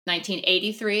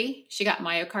 1983, she got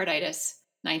myocarditis.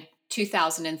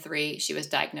 2003, she was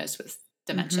diagnosed with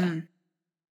dementia.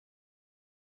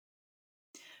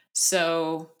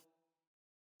 So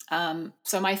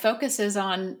my focus is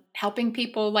on helping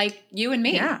people like you and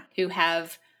me who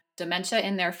have dementia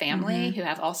in their family, who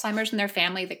have Alzheimer's in their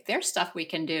family. Like, there's stuff we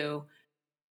can do,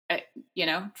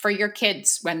 for your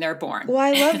kids when they're born. Well,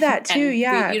 I love that too.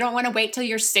 You don't want to wait till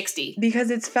you're 60.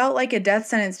 Because it's felt like a death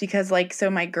sentence, because so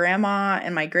my grandma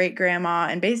and my great grandma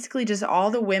and basically just all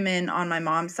the women on my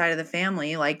mom's side of the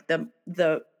family, like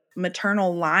the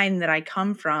maternal line that I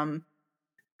come from,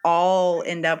 all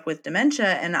end up with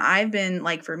dementia. And I've been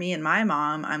like, for me and my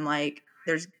mom, I'm like,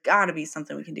 there's got to be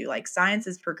something we can do. Like, science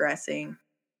is progressing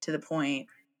to the point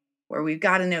where we've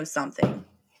got to know something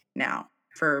now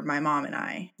for my mom and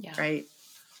I, right?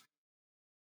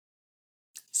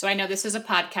 So I know this is a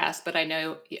podcast, but I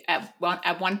know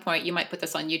at one point you might put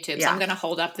this on YouTube. So I'm going to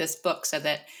hold up this book so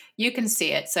that you can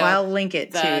see it. So I'll link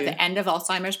it to the End of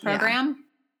Alzheimer's program. Yeah.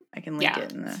 I can link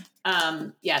it in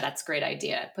the... that's a great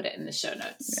idea. Put it in the show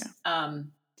notes. Yeah.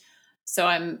 So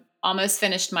I'm almost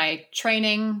finished my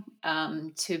training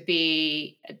to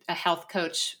be a health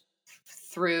coach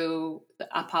through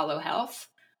Apollo Health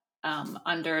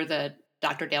under the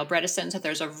Dr. Dale Bredesen. So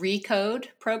there's a RECODE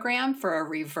program for a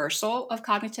reversal of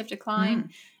cognitive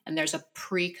decline, and there's a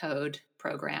PRECODE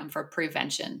program for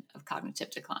prevention of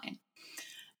cognitive decline.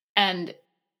 And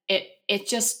it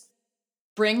just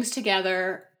brings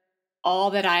together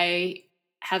all that I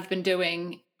have been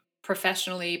doing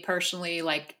professionally, personally.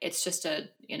 Like, it's just a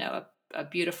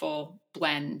beautiful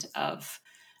blend of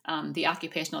the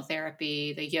occupational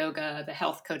therapy, the yoga, the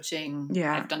health coaching.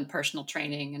 Yeah. I've done personal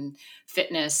training and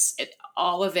fitness.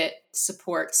 All of it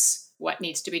supports what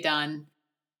needs to be done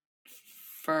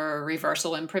for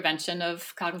reversal and prevention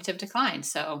of cognitive decline.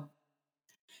 So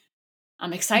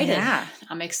I'm excited. Yeah.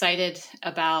 I'm excited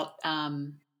about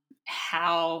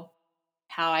how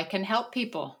I can help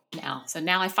people now. So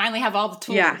now I finally have all the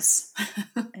tools.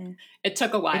 Yeah. It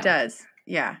took a while. It does.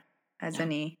 Yeah. As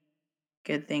any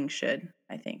good thing should,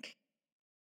 I think.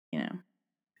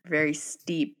 Very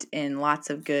steeped in lots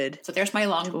of good. So there's my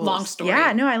long story.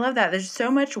 Yeah, no, I love that. There's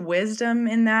so much wisdom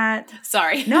in that.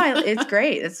 Sorry. No, it's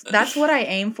great. That's what I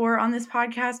aim for on this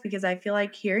podcast, because I feel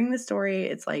like hearing the story,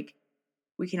 it's like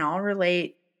we can all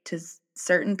relate to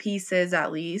certain pieces,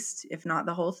 at least, if not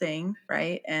the whole thing,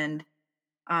 right? And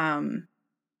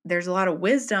there's a lot of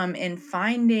wisdom in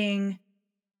finding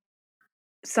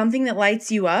something that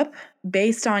lights you up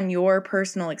based on your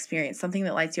personal experience, something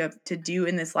that lights you up to do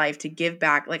in this life, to give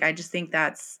back. Like, I just think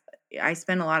I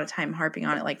spend a lot of time harping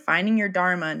on it, like finding your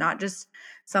dharma, not just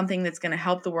something that's going to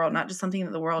help the world, not just something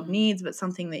that the world needs, but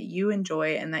something that you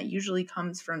enjoy. And that usually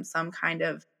comes from some kind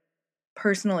of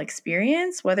personal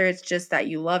experience, whether it's just that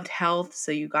you loved health,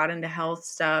 so you got into health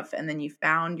stuff, and then you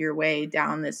found your way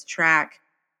down this track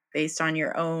based on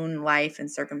your own life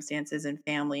and circumstances and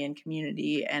family and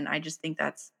community. And I just think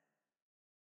that's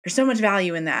there's so much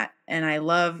value in that. And I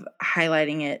love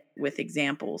highlighting it with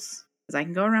examples, because I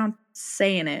can go around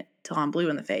saying it till I'm blue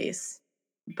in the face.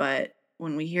 But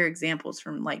when we hear examples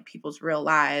from like people's real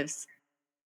lives,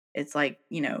 it's like,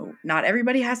 not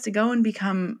everybody has to go and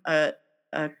become a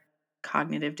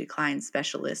cognitive decline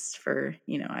specialist for,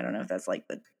 I don't know if that's like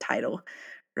the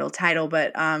real title,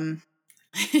 but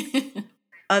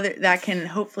that can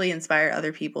hopefully inspire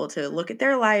other people to look at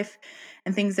their life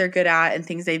and things they're good at and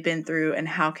things they've been through, and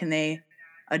how can they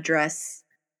address,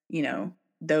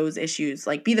 those issues,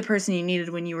 like be the person you needed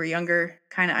when you were younger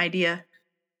kind of idea,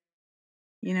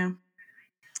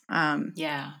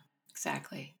 Yeah,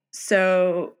 exactly.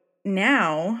 So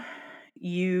now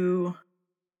you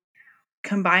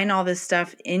combine all this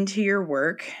stuff into your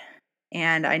work,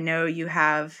 and I know you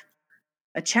have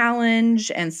a challenge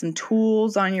and some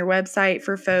tools on your website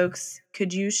for folks.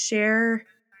 Could you share,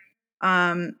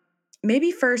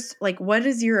 maybe first, like, what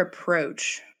is your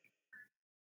approach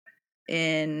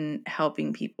in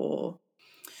helping people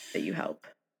that you help?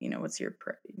 What's your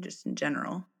just in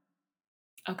general?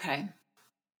 Okay.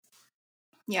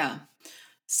 Yeah.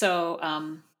 So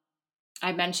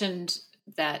I mentioned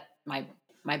that my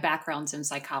background's in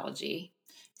psychology,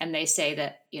 and they say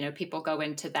that people go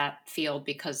into that field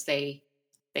because they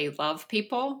love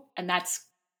people, and that's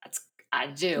I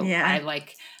do. Yeah. I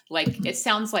like it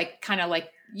sounds like kind of like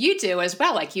you do as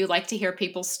well. Like you like to hear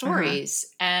people's stories,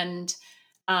 and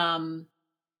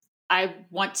I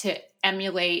want to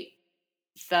emulate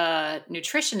the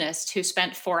nutritionist who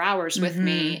spent 4 hours with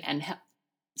me and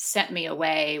sent me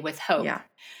away with hope,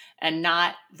 and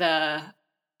not the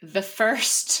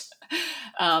first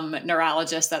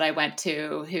neurologist that I went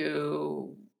to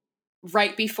who,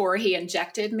 right before he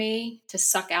injected me to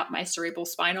suck out my cerebral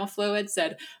spinal fluid,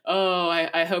 said, "Oh,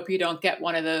 I hope you don't get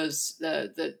one of those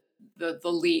the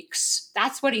leaks."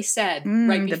 That's what he said.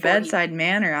 Right before the bedside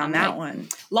manner on that like, one.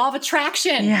 Law of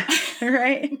attraction. Yeah,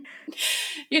 right.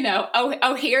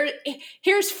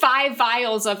 Here's 5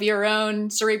 vials of your own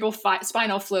cerebral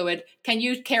spinal fluid. Can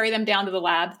you carry them down to the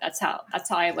lab? That's how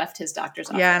I left his doctor's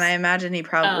office. Yeah, and I imagine he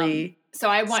probably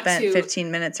spent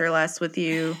 15 minutes or less with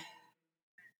you.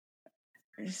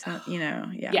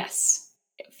 Yes,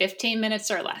 15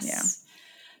 minutes or less. Yeah.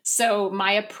 So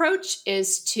my approach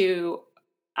is to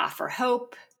offer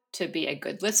hope, to be a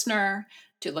good listener,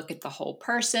 to look at the whole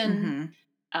person.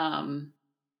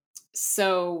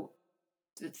 So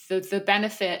the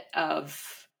benefit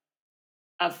of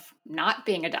not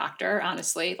being a doctor,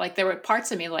 honestly, like there were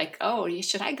parts of me like, oh,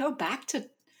 should I go back to,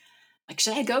 like,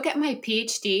 should I go get my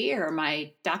PhD or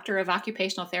my doctor of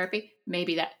occupational therapy?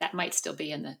 Maybe that might still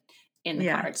be in the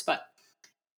cards, but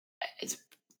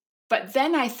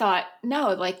then I thought,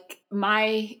 no, like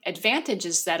my advantage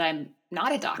is that I'm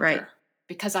not a doctor, right,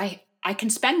 because I can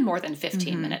spend more than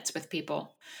 15 minutes with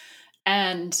people.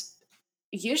 And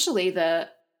usually the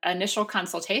initial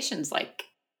consultation's like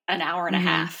an hour and a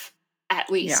half, at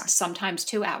least, sometimes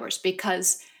 2 hours,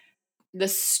 because the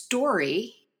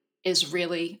story is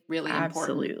really, really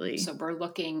absolutely important. So we're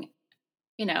looking,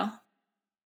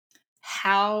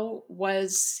 how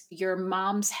was your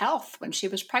mom's health when she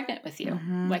was pregnant with you?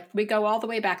 Like we go all the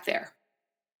way back there.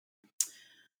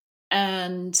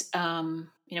 And,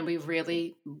 we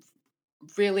really,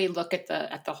 really look at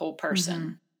the whole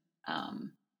person.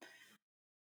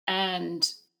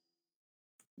 And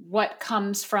what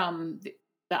comes from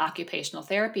the occupational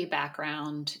therapy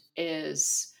background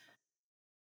is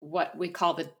what we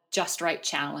call the just right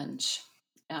challenge.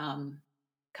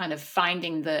 Kind of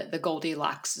finding the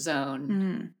Goldilocks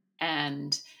zone,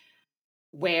 and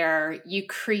where you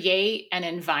create an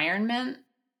environment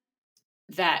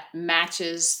that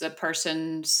matches the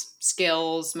person's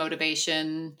skills,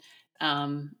 motivation,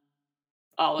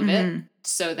 all of it,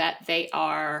 so that they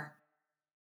are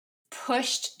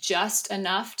pushed just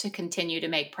enough to continue to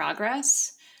make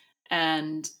progress,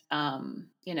 and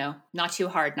not too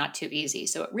hard, not too easy.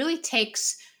 So it really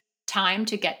takes time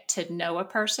to get to know a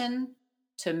person,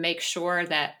 to make sure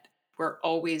that we're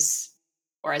always,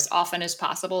 or as often as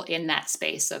possible, in that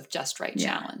space of just right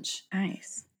challenge.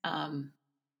 Nice.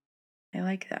 I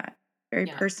like that. Very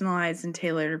personalized and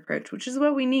tailored approach, which is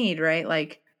what we need, right?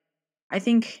 Like, I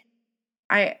think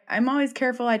I'm always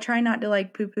careful. I try not to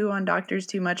like poo-poo on doctors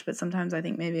too much, but sometimes I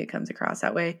think maybe it comes across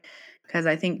that way, because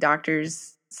I think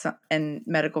doctors and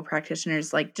medical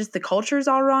practitioners, like, just the culture is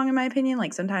all wrong in my opinion.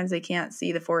 Like sometimes they can't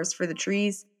see the forest for the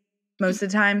trees most of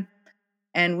the time.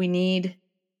 And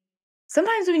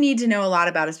sometimes we need to know a lot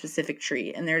about a specific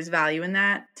tree, and there's value in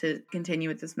that, to continue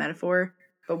with this metaphor.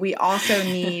 But we also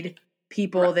need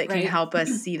people that can help us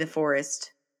see the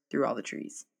forest through all the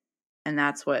trees. And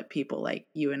that's what people like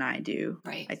you and I do,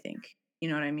 I think. You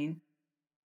know what I mean?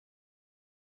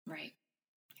 Right.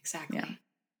 Exactly. Yeah.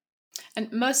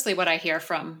 And mostly what I hear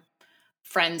from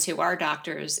friends who are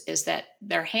doctors is that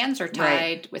their hands are tied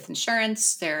Right. with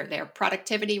insurance, their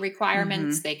productivity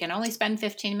requirements. Mm-hmm. They can only spend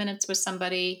 15 minutes with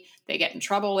somebody. They get in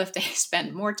trouble if they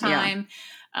spend more Yeah.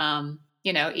 time.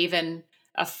 Even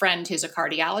a friend who's a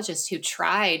cardiologist who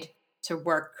tried to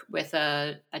work with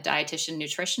a dietitian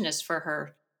nutritionist for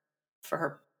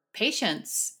her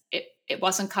patients, it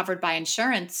wasn't covered by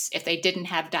insurance if they didn't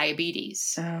have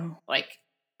diabetes. Oh, Like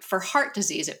for heart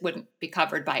disease, it wouldn't be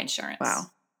covered by insurance. wow.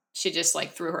 She just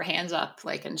like threw her hands up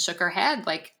and shook her head.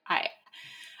 Like I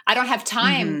don't have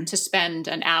time Mm-hmm. to spend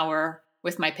an hour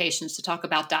with my patients to talk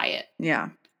about diet,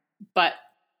 Yeah. but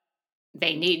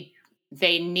they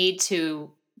need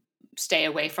to stay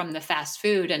away from the fast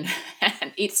food and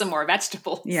eat some more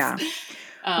vegetables. Yeah.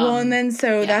 Well, and then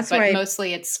that's but why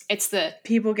mostly it's the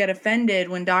people get offended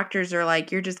when doctors are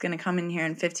like, you're just going to come in here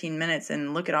in 15 minutes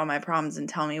and look at all my problems and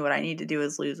tell me what I need to do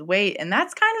is lose weight. And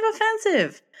that's kind of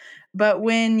offensive. But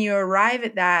when you arrive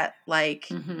at that,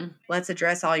 let's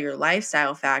address all your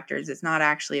lifestyle factors, it's not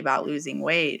actually about losing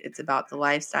weight. It's about the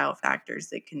lifestyle factors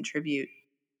that contribute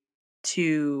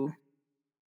to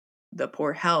the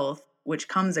poor health, which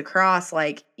comes across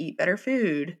like eat better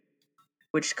food,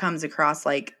 which comes across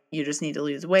like you just need to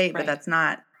lose weight, but right. that's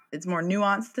not, it's more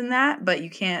nuanced than that, but you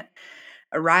can't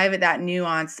arrive at that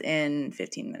nuance in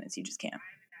 15 minutes. You just can't.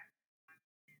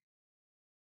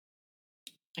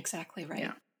 Exactly right.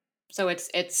 Yeah. So we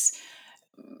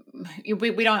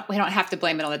don't have to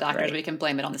blame it on the doctors. Right. We can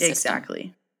blame it on the system.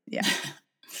 Exactly. Yeah.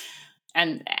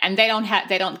 and they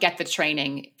don't get the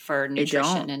training for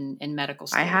nutrition in medical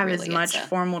school. I have really. as much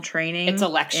formal training. It's a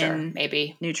lecture, in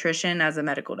maybe nutrition as a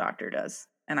medical doctor does,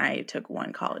 and I took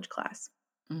one college class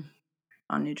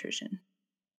on nutrition.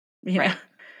 Right.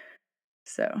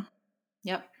 So.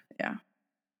 Yep. Yeah.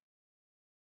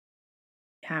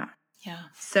 Yeah. Yeah.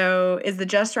 So is the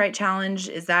Just Right challenge,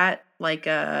 is that like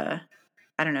I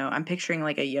don't know, I'm picturing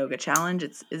like a yoga challenge.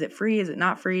 Is it free? Is it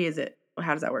not free?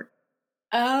 How does that work?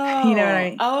 Oh, you know what I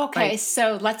mean? Okay.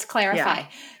 So let's clarify. Yeah.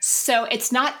 So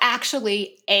it's not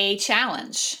actually a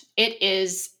challenge. It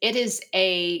is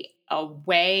a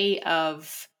way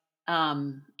of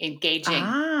engaging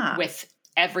with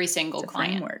every single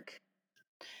client. Framework.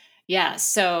 Yeah.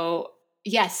 So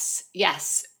yes.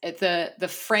 The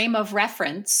frame of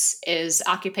reference is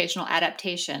occupational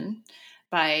adaptation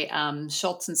by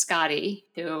Schultz and Scotty,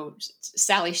 who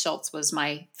Sally Schultz was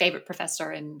my favorite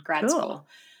professor in grad school.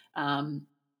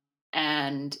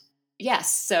 And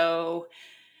yes, so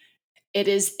it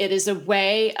is a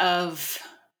way of,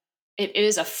 it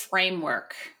is a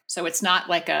framework. So it's not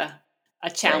like a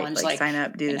challenge, right, like sign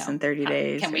up, do this in 30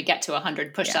 days. Can we get to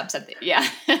 100 push-ups yeah.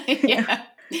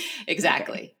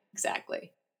 Exactly.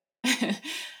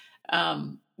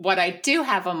 What I do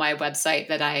have on my website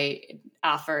that I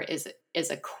offer is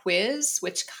a quiz,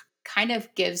 which kind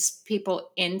of gives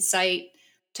people insight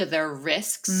to their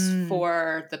risks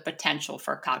for the potential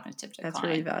for cognitive decline. That's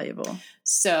really valuable.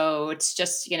 So it's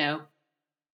just,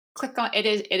 click on it.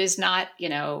 Is not,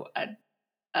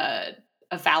 a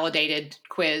validated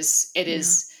quiz.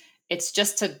 It's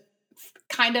just to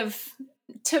kind of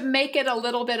to make it a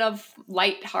little bit of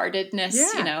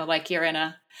lightheartedness, like you're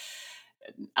in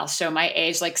I'll show my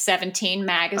age, like 17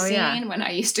 magazine when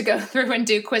I used to go through and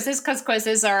do quizzes, because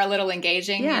quizzes are a little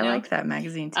engaging. Yeah, I like that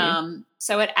magazine too.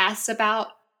 So it asks about,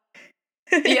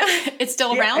 it's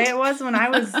still around? It was when I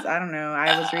was, I don't know,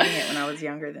 I was reading it when I was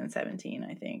younger than 17,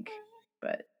 I think.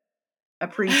 But a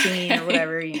preteen or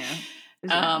whatever,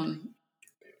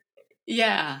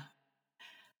 Yeah.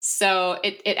 So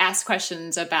it asks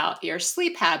questions about your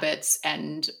sleep habits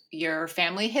and your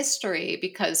family history,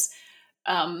 because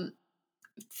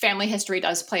family history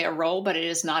does play a role, but it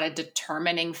is not a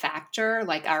determining factor.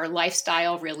 Like our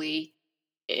lifestyle really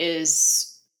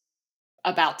is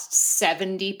about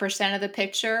 70% of the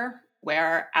picture,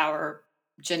 where our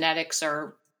genetics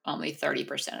are only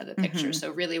 30% of the picture.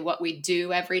 So really what we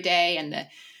do every day and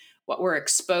what we're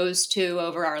exposed to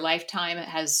over our lifetime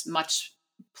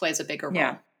plays a bigger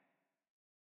role.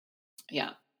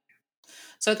 Yeah.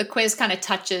 So the quiz kind of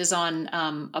touches on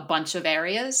a bunch of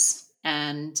areas,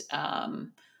 and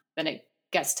then it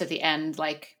gets to the end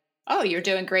like, oh, you're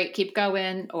doing great, keep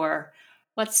going, or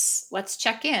let's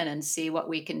check in and see what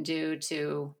we can do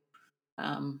to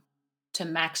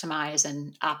maximize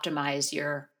and optimize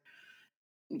your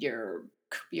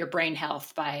brain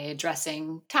health by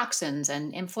addressing toxins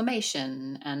and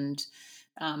inflammation and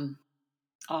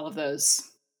all of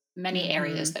those many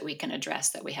areas that we can address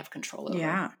that we have control over.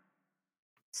 Yeah.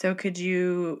 So could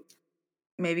you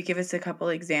maybe give us a couple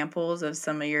examples of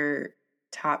some of your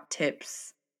top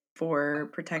tips for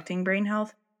protecting brain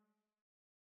health?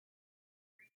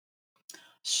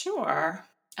 Sure.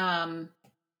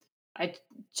 I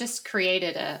just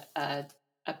created a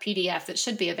PDF that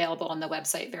should be available on the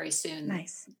website very soon.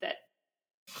 Nice.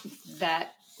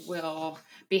 That will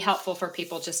be helpful for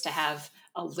people just to have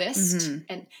a list. Mm-hmm.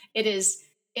 And it is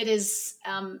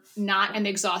not an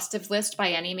exhaustive list by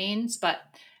any means, but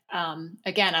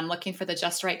again, I'm looking for the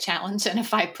just right challenge. And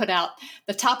if I put out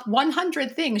the top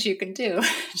 100 things you can do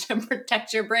to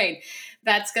protect your brain,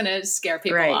 that's going to scare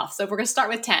people off. So we're going to start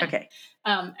with 10. Okay.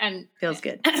 And feels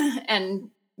good.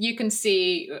 And you can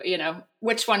see,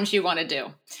 which ones you want to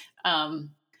do.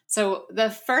 So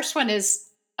the first one is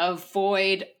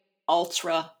avoid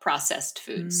ultra processed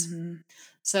foods. Mm-hmm.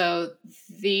 So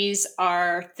these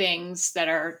are things that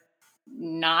are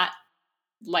not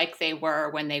like they were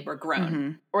when they were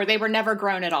grown, or they were never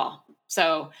grown at all.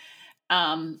 So,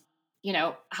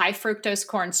 high fructose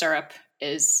corn syrup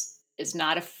is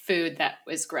not a food that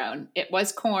was grown. It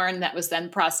was corn that was then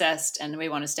processed, and we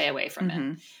want to stay away from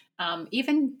it.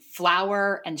 Even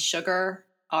flour and sugar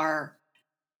are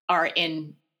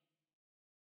in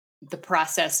the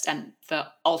processed and the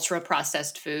ultra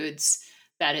processed foods.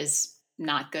 That is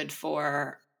not good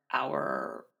for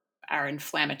our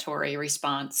inflammatory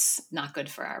response, not good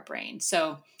for our brain.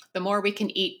 So the more we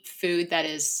can eat food that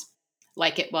is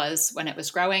like it was when it was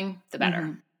growing, the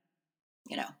better.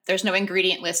 There's no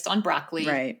ingredient list on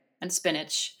broccoli and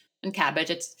spinach and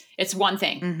cabbage. It's one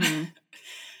thing.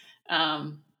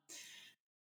 And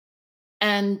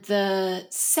the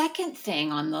second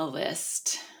thing on the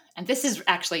list, and this is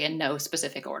actually in no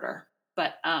specific order,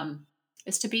 but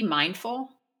is to be mindful,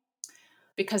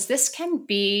 because this can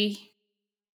be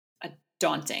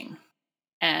daunting.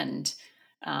 And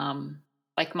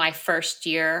like my first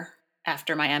year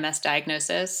after my MS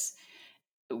diagnosis,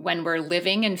 when we're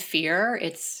living in fear,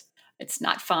 it's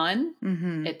not fun.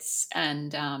 It's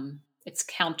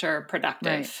counterproductive.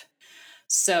 Right.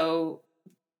 So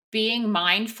being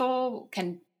mindful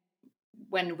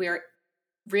when we're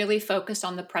really focused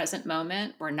on the present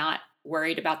moment, we're not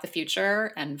worried about the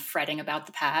future and fretting about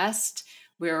the past.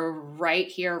 We're right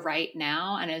here, right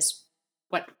now. And as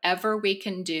whatever we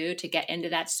can do to get into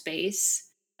that space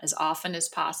as often as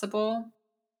possible,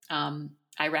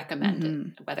 I recommend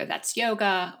it, whether that's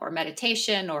yoga or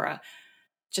meditation or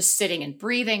just sitting and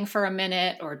breathing for a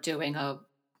minute, or doing a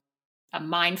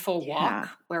mindful walk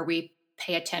where we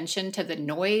pay attention to the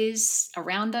noise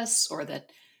around us, or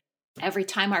that every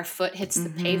time our foot hits the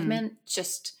pavement,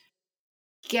 just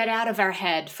get out of our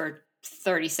head for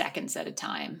 30 seconds at a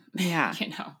time. Yeah.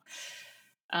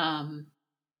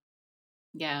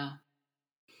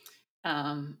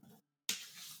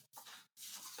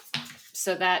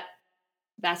 So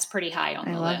that's pretty high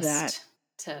on the list.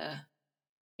 To,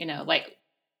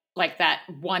 like that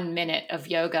 1 minute of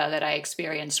yoga that I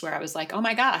experienced where I was like, oh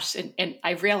my gosh. And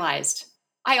I realized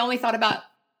I only thought about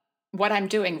what I'm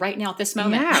doing right now at this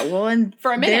moment. Yeah, well, and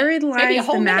for a minute, therein lies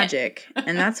the minute. magic.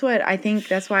 And that's why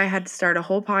I had to start a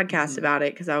whole podcast about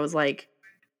it, because I was like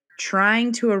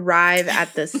trying to arrive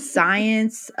at the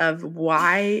science of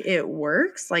why it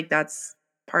works. Like, that's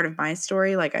part of my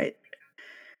story. Like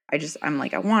I'm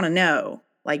like, I want to know.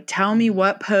 Like, tell me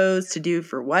what pose to do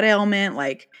for what ailment.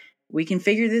 Like, we can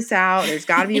figure this out. There's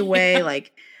got to be a way.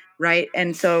 Like, right.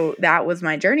 And so that was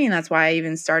my journey. And that's why I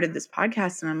even started this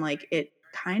podcast. And I'm like, it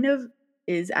kind of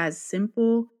is as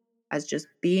simple as just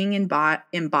being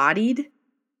embodied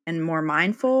and more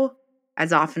mindful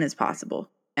as often as possible.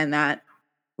 And that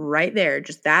right there,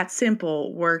 just that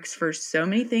simple, works for so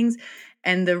many things.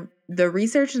 And the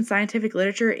research and scientific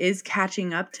literature is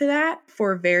catching up to that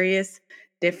for various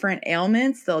different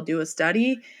ailments. They'll do a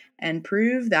study and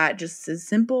prove that just as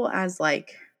simple as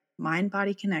like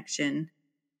mind-body connection,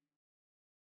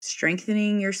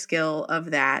 strengthening your skill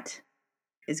of that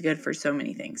is good for so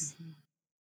many things.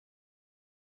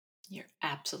 You're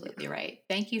absolutely right.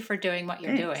 Thank you for doing what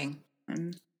you're doing.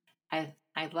 I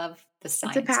love the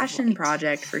science. It's a passion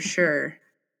project for sure.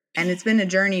 And it's been a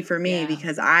journey for me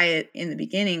because I, in the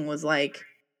beginning, was like,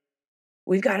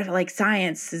 we've got to, like,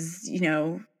 science is,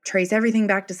 trace everything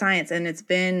back to science. And it's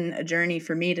been a journey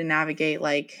for me to navigate,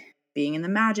 like, being in the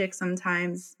magic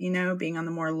sometimes, being on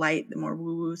the more light, the more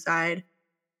woo-woo side,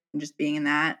 and just being in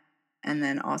that. And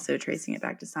then also tracing it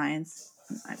back to science.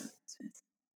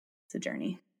 It's a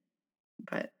journey.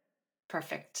 But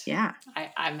perfect. Yeah.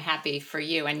 I'm happy for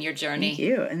you and your journey. Thank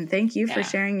you. And thank you for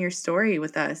sharing your story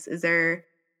with us. Is there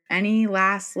any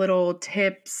last little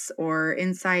tips or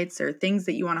insights or things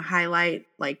that you want to highlight,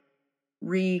 like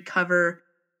recover,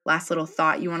 last little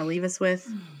thought you want to leave us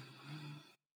with?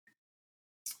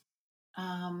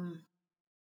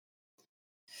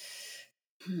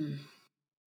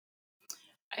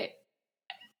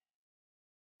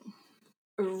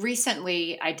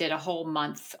 Recently, I did a whole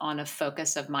month on a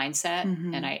focus of mindset,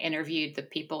 and I interviewed the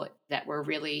people that were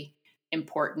really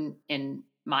important in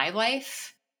my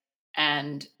life.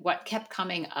 And what kept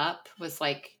coming up was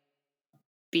like,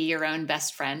 be your own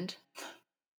best friend.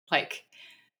 Like,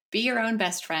 be your own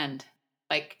best friend.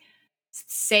 Like,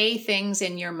 say things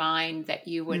in your mind that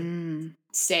you would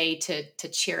say to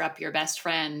cheer up your best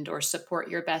friend or support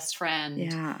your best friend.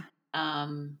 Yeah.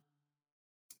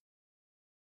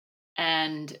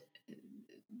 And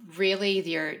really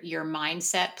your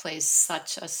mindset plays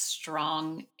such a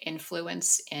strong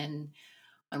influence on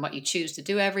what you choose to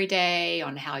do every day,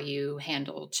 on how you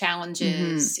handle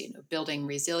challenges, building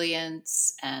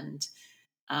resilience, and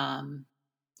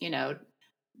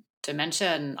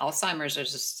dementia and Alzheimer's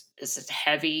is a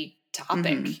heavy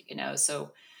topic,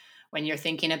 so when you're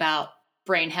thinking about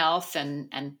brain health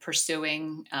and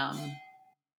pursuing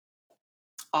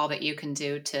all that you can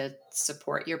do to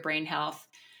support your brain health,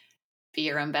 be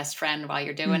your own best friend while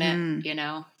you're doing it,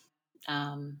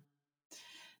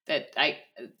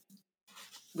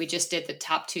 we just did the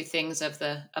top 2 things of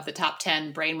the top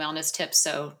 10 brain wellness tips.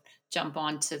 So jump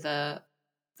onto the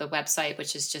website,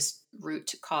 which is just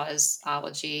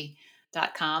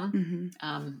rootcauseology.com.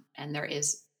 And there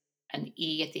is an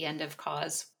E at the end of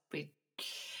cause.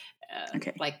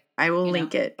 Okay. Like I will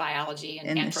link it. Biology and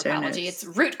in anthropology. It's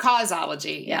root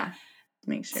causeology. Yeah.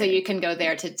 Make sure. So you can go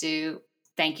there to do,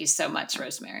 thank you so much,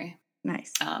 Rosemary.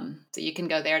 Nice. So you can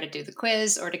go there to do the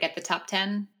quiz or to get the top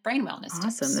 10 brain wellness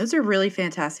tips. Awesome. Those are really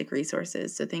fantastic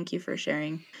resources. So thank you for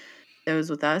sharing those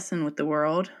with us and with the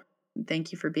world.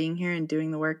 Thank you for being here and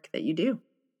doing the work that you do.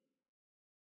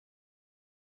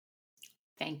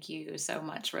 Thank you so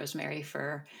much, Rosemary,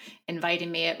 for inviting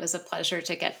me. It was a pleasure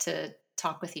to get to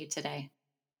talk with you today.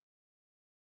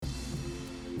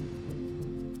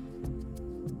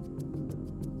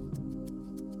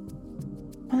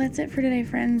 Well, that's it for today,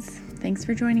 friends. Thanks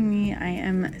for joining me. I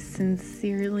am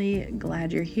sincerely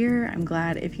glad you're here. I'm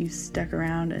glad if you stuck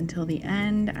around until the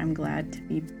end. I'm glad to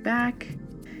be back.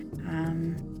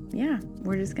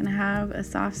 We're just going to have a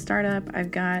soft startup. I've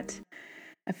got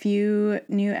a few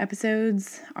new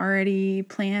episodes already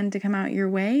planned to come out your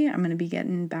way. I'm going to be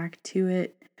getting back to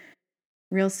it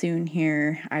real soon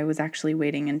here. I was actually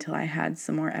waiting until I had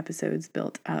some more episodes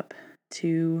built up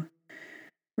to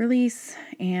release,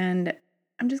 and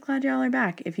I'm just glad y'all are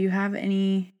back. If you have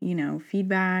any,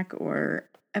 feedback or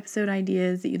episode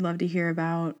ideas that you'd love to hear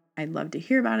about, I'd love to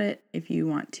hear about it. If you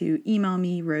want to email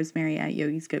me,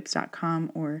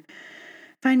 rosemary@yogiscopes.com, or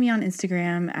find me on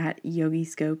Instagram at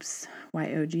yogiscopes,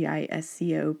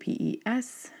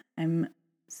 YOGISCOPES. I'm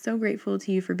so grateful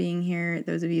to you for being here.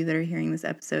 Those of you that are hearing this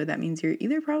episode, that means you're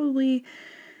either probably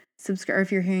subscribe.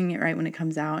 If you're hearing it right when it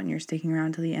comes out and you're sticking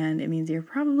around to the end, it means you're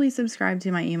probably subscribed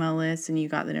to my email list and you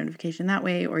got the notification that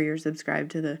way, or you're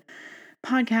subscribed to the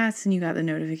podcast and you got the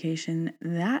notification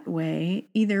that way.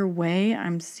 Either way,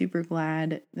 I'm super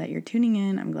glad that you're tuning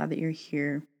in. I'm glad that you're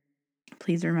here.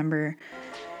 Please remember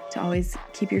to always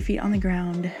keep your feet on the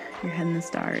ground, your head in the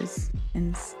stars,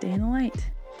 and stay in the light.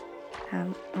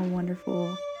 Have a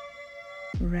wonderful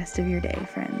rest of your day,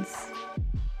 friends.